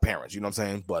know, black parents, you know what I'm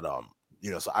saying? But,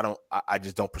 you know, so I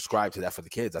just don't prescribe to that for the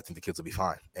kids. I think the kids will be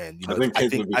fine. And, you know, I think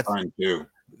kids will be fine too.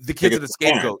 The kids are the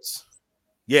scapegoats.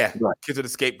 Yeah, kids are the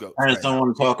scapegoats. Parents don't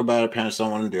want to talk about it. Parents don't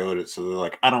want to deal with it. So they're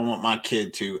like, I don't want my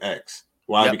kid to X.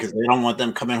 Why? Yep. Because they don't want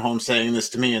them coming home saying this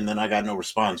to me, and then I got no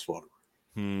response for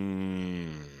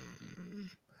them.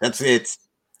 That's it.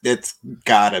 It's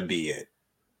gotta be it.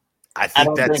 I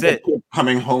think that's it.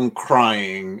 Coming home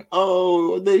crying.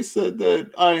 Oh, they said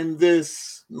that I'm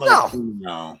this. Like,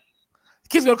 no.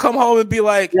 Kid's gonna come home and be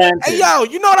like, "Hey, yo,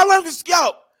 you know what I learned this?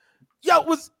 Yo,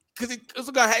 was because it's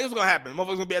gonna happen.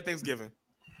 Motherfucker's gonna be at Thanksgiving,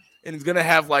 and he's gonna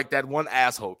have like that one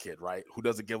asshole kid, right, who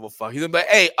doesn't give a fuck. He's gonna be like,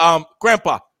 "Hey,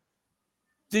 Grandpa,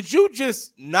 did you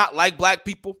just not like black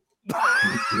people?"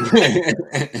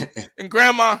 And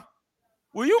Grandma,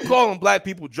 were you calling black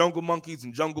people jungle monkeys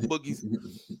and jungle boogies?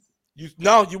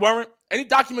 No, you weren't. Any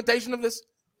documentation of this?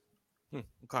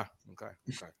 Okay.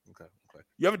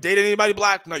 You ever dated anybody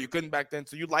black? No, you couldn't back then.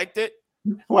 So you liked it?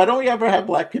 Why don't we ever have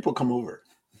black people come over?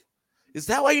 Is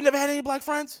that why you never had any black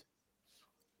friends?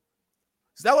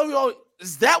 Is that why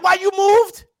you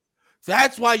moved?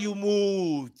 That's why you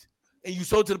moved. And you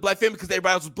sold to the black family because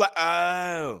everybody else was black.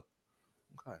 Oh.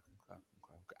 Okay.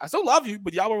 I still love you,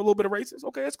 but y'all were a little bit of racist.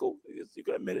 Okay, it's cool. You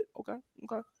can admit it. Okay.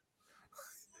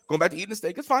 Going back to eating a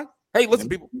steak, it's fine. Hey, listen,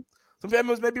 people. Some family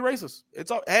members may be racist.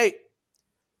 It's all. Hey,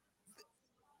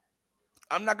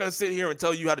 I'm not gonna sit here and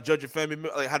tell you how to judge your family,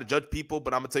 like how to judge people,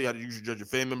 but I'm gonna tell you how to usually judge your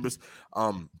family members.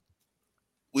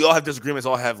 We all have disagreements,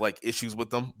 all have like issues with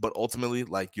them, but ultimately,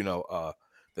 like, you know,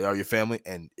 they are your family,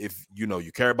 and if you know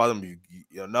you care about them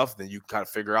you enough, then you kind of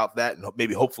figure out that and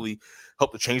maybe hopefully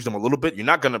help to change them a little bit. You're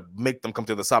not gonna make them come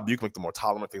to the side, but you can make them more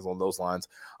tolerant, things along those lines.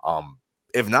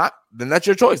 If not, then that's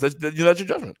your choice. That's your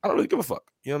judgment. I don't really give a fuck.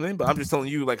 You know what I mean? But I'm just telling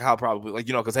you, like, how probably, like,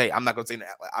 you know, because, hey, I'm not going to say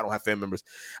that. Like, I don't have family members.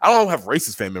 I don't have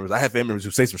racist family members. I have family members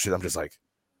who say some shit. I'm just like,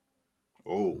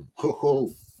 oh,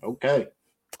 okay.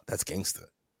 That's gangster.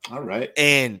 All right.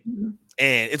 And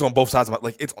it's on both sides of my,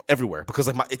 like, it's everywhere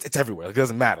because, like, it's everywhere. Like, it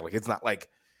doesn't matter. Like, it's not like,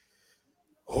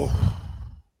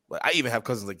 like, I even have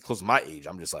cousins, like, close to my age.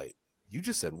 I'm just like, you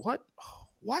just said what?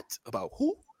 What? About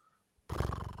who? You know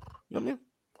what I mean?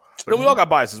 But we all got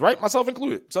biases, right? Myself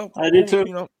included. So I do too.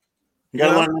 You know, you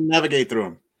gotta learn to navigate through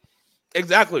them.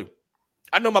 Exactly.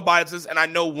 I know my biases, and I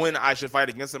know when I should fight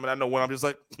against them, and I know when I'm just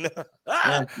like,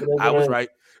 I was right.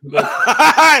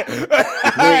 I'll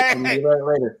be right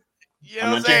later. You know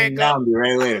what I'm saying? I'll be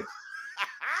right later.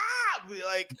 Be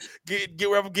like, get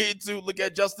wherever I'm getting to. Look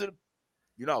at Justin.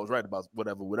 You know, I was right about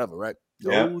whatever, right?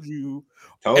 Told you.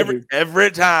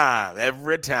 Every time.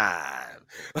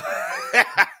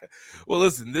 Well,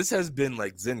 listen, this has been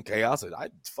like Zen Chaos.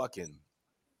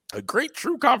 A great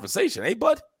true conversation, eh,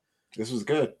 bud? This was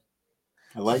good.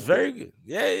 I like very good.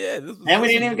 Yeah. And we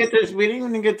didn't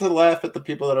even get to laugh at the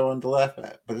people that I wanted to laugh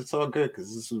at, but it's all good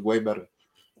because this is way better.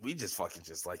 We just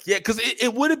because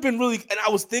it would have been really, and I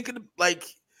was thinking like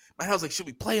my house like, should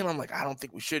we play? And I'm like, I don't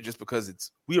think we should, just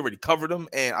because we already covered them,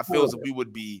 and I feel as if we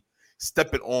would be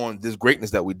stepping on this greatness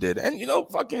that we did. And, you know,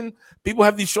 fucking people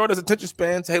have these short as attention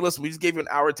spans. Hey, listen, we just gave you an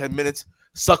hour and 10 minutes.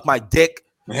 Suck my dick.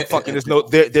 Fucking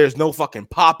there's no fucking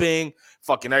popping.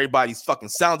 Fucking everybody's fucking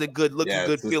sounded good, looking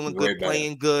good, feeling good,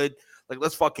 playing good. Like,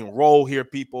 let's fucking roll here,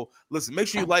 people. Listen, make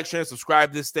sure you like, share, and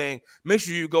subscribe to this thing. Make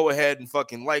sure you go ahead and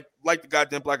fucking like the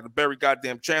goddamn Black of the Berry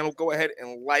goddamn channel. Go ahead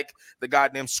and like the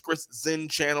goddamn Chris Zen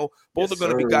channel. Both are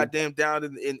going to be goddamn down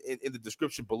in the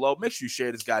description below. Make sure you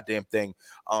share this goddamn thing.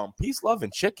 Peace, love,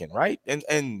 and chicken, right?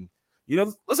 And you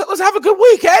know, let's have a good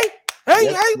week, hey?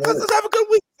 Let's have a good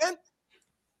week, man.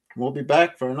 We'll be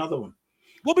back for another one.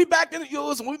 We'll be back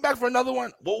for another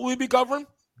one. What will we be covering?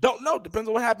 Don't know. Depends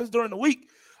on what happens during the week.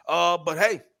 But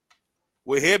hey,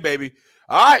 we're here, baby.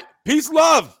 All right. Peace,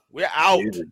 love. We're out.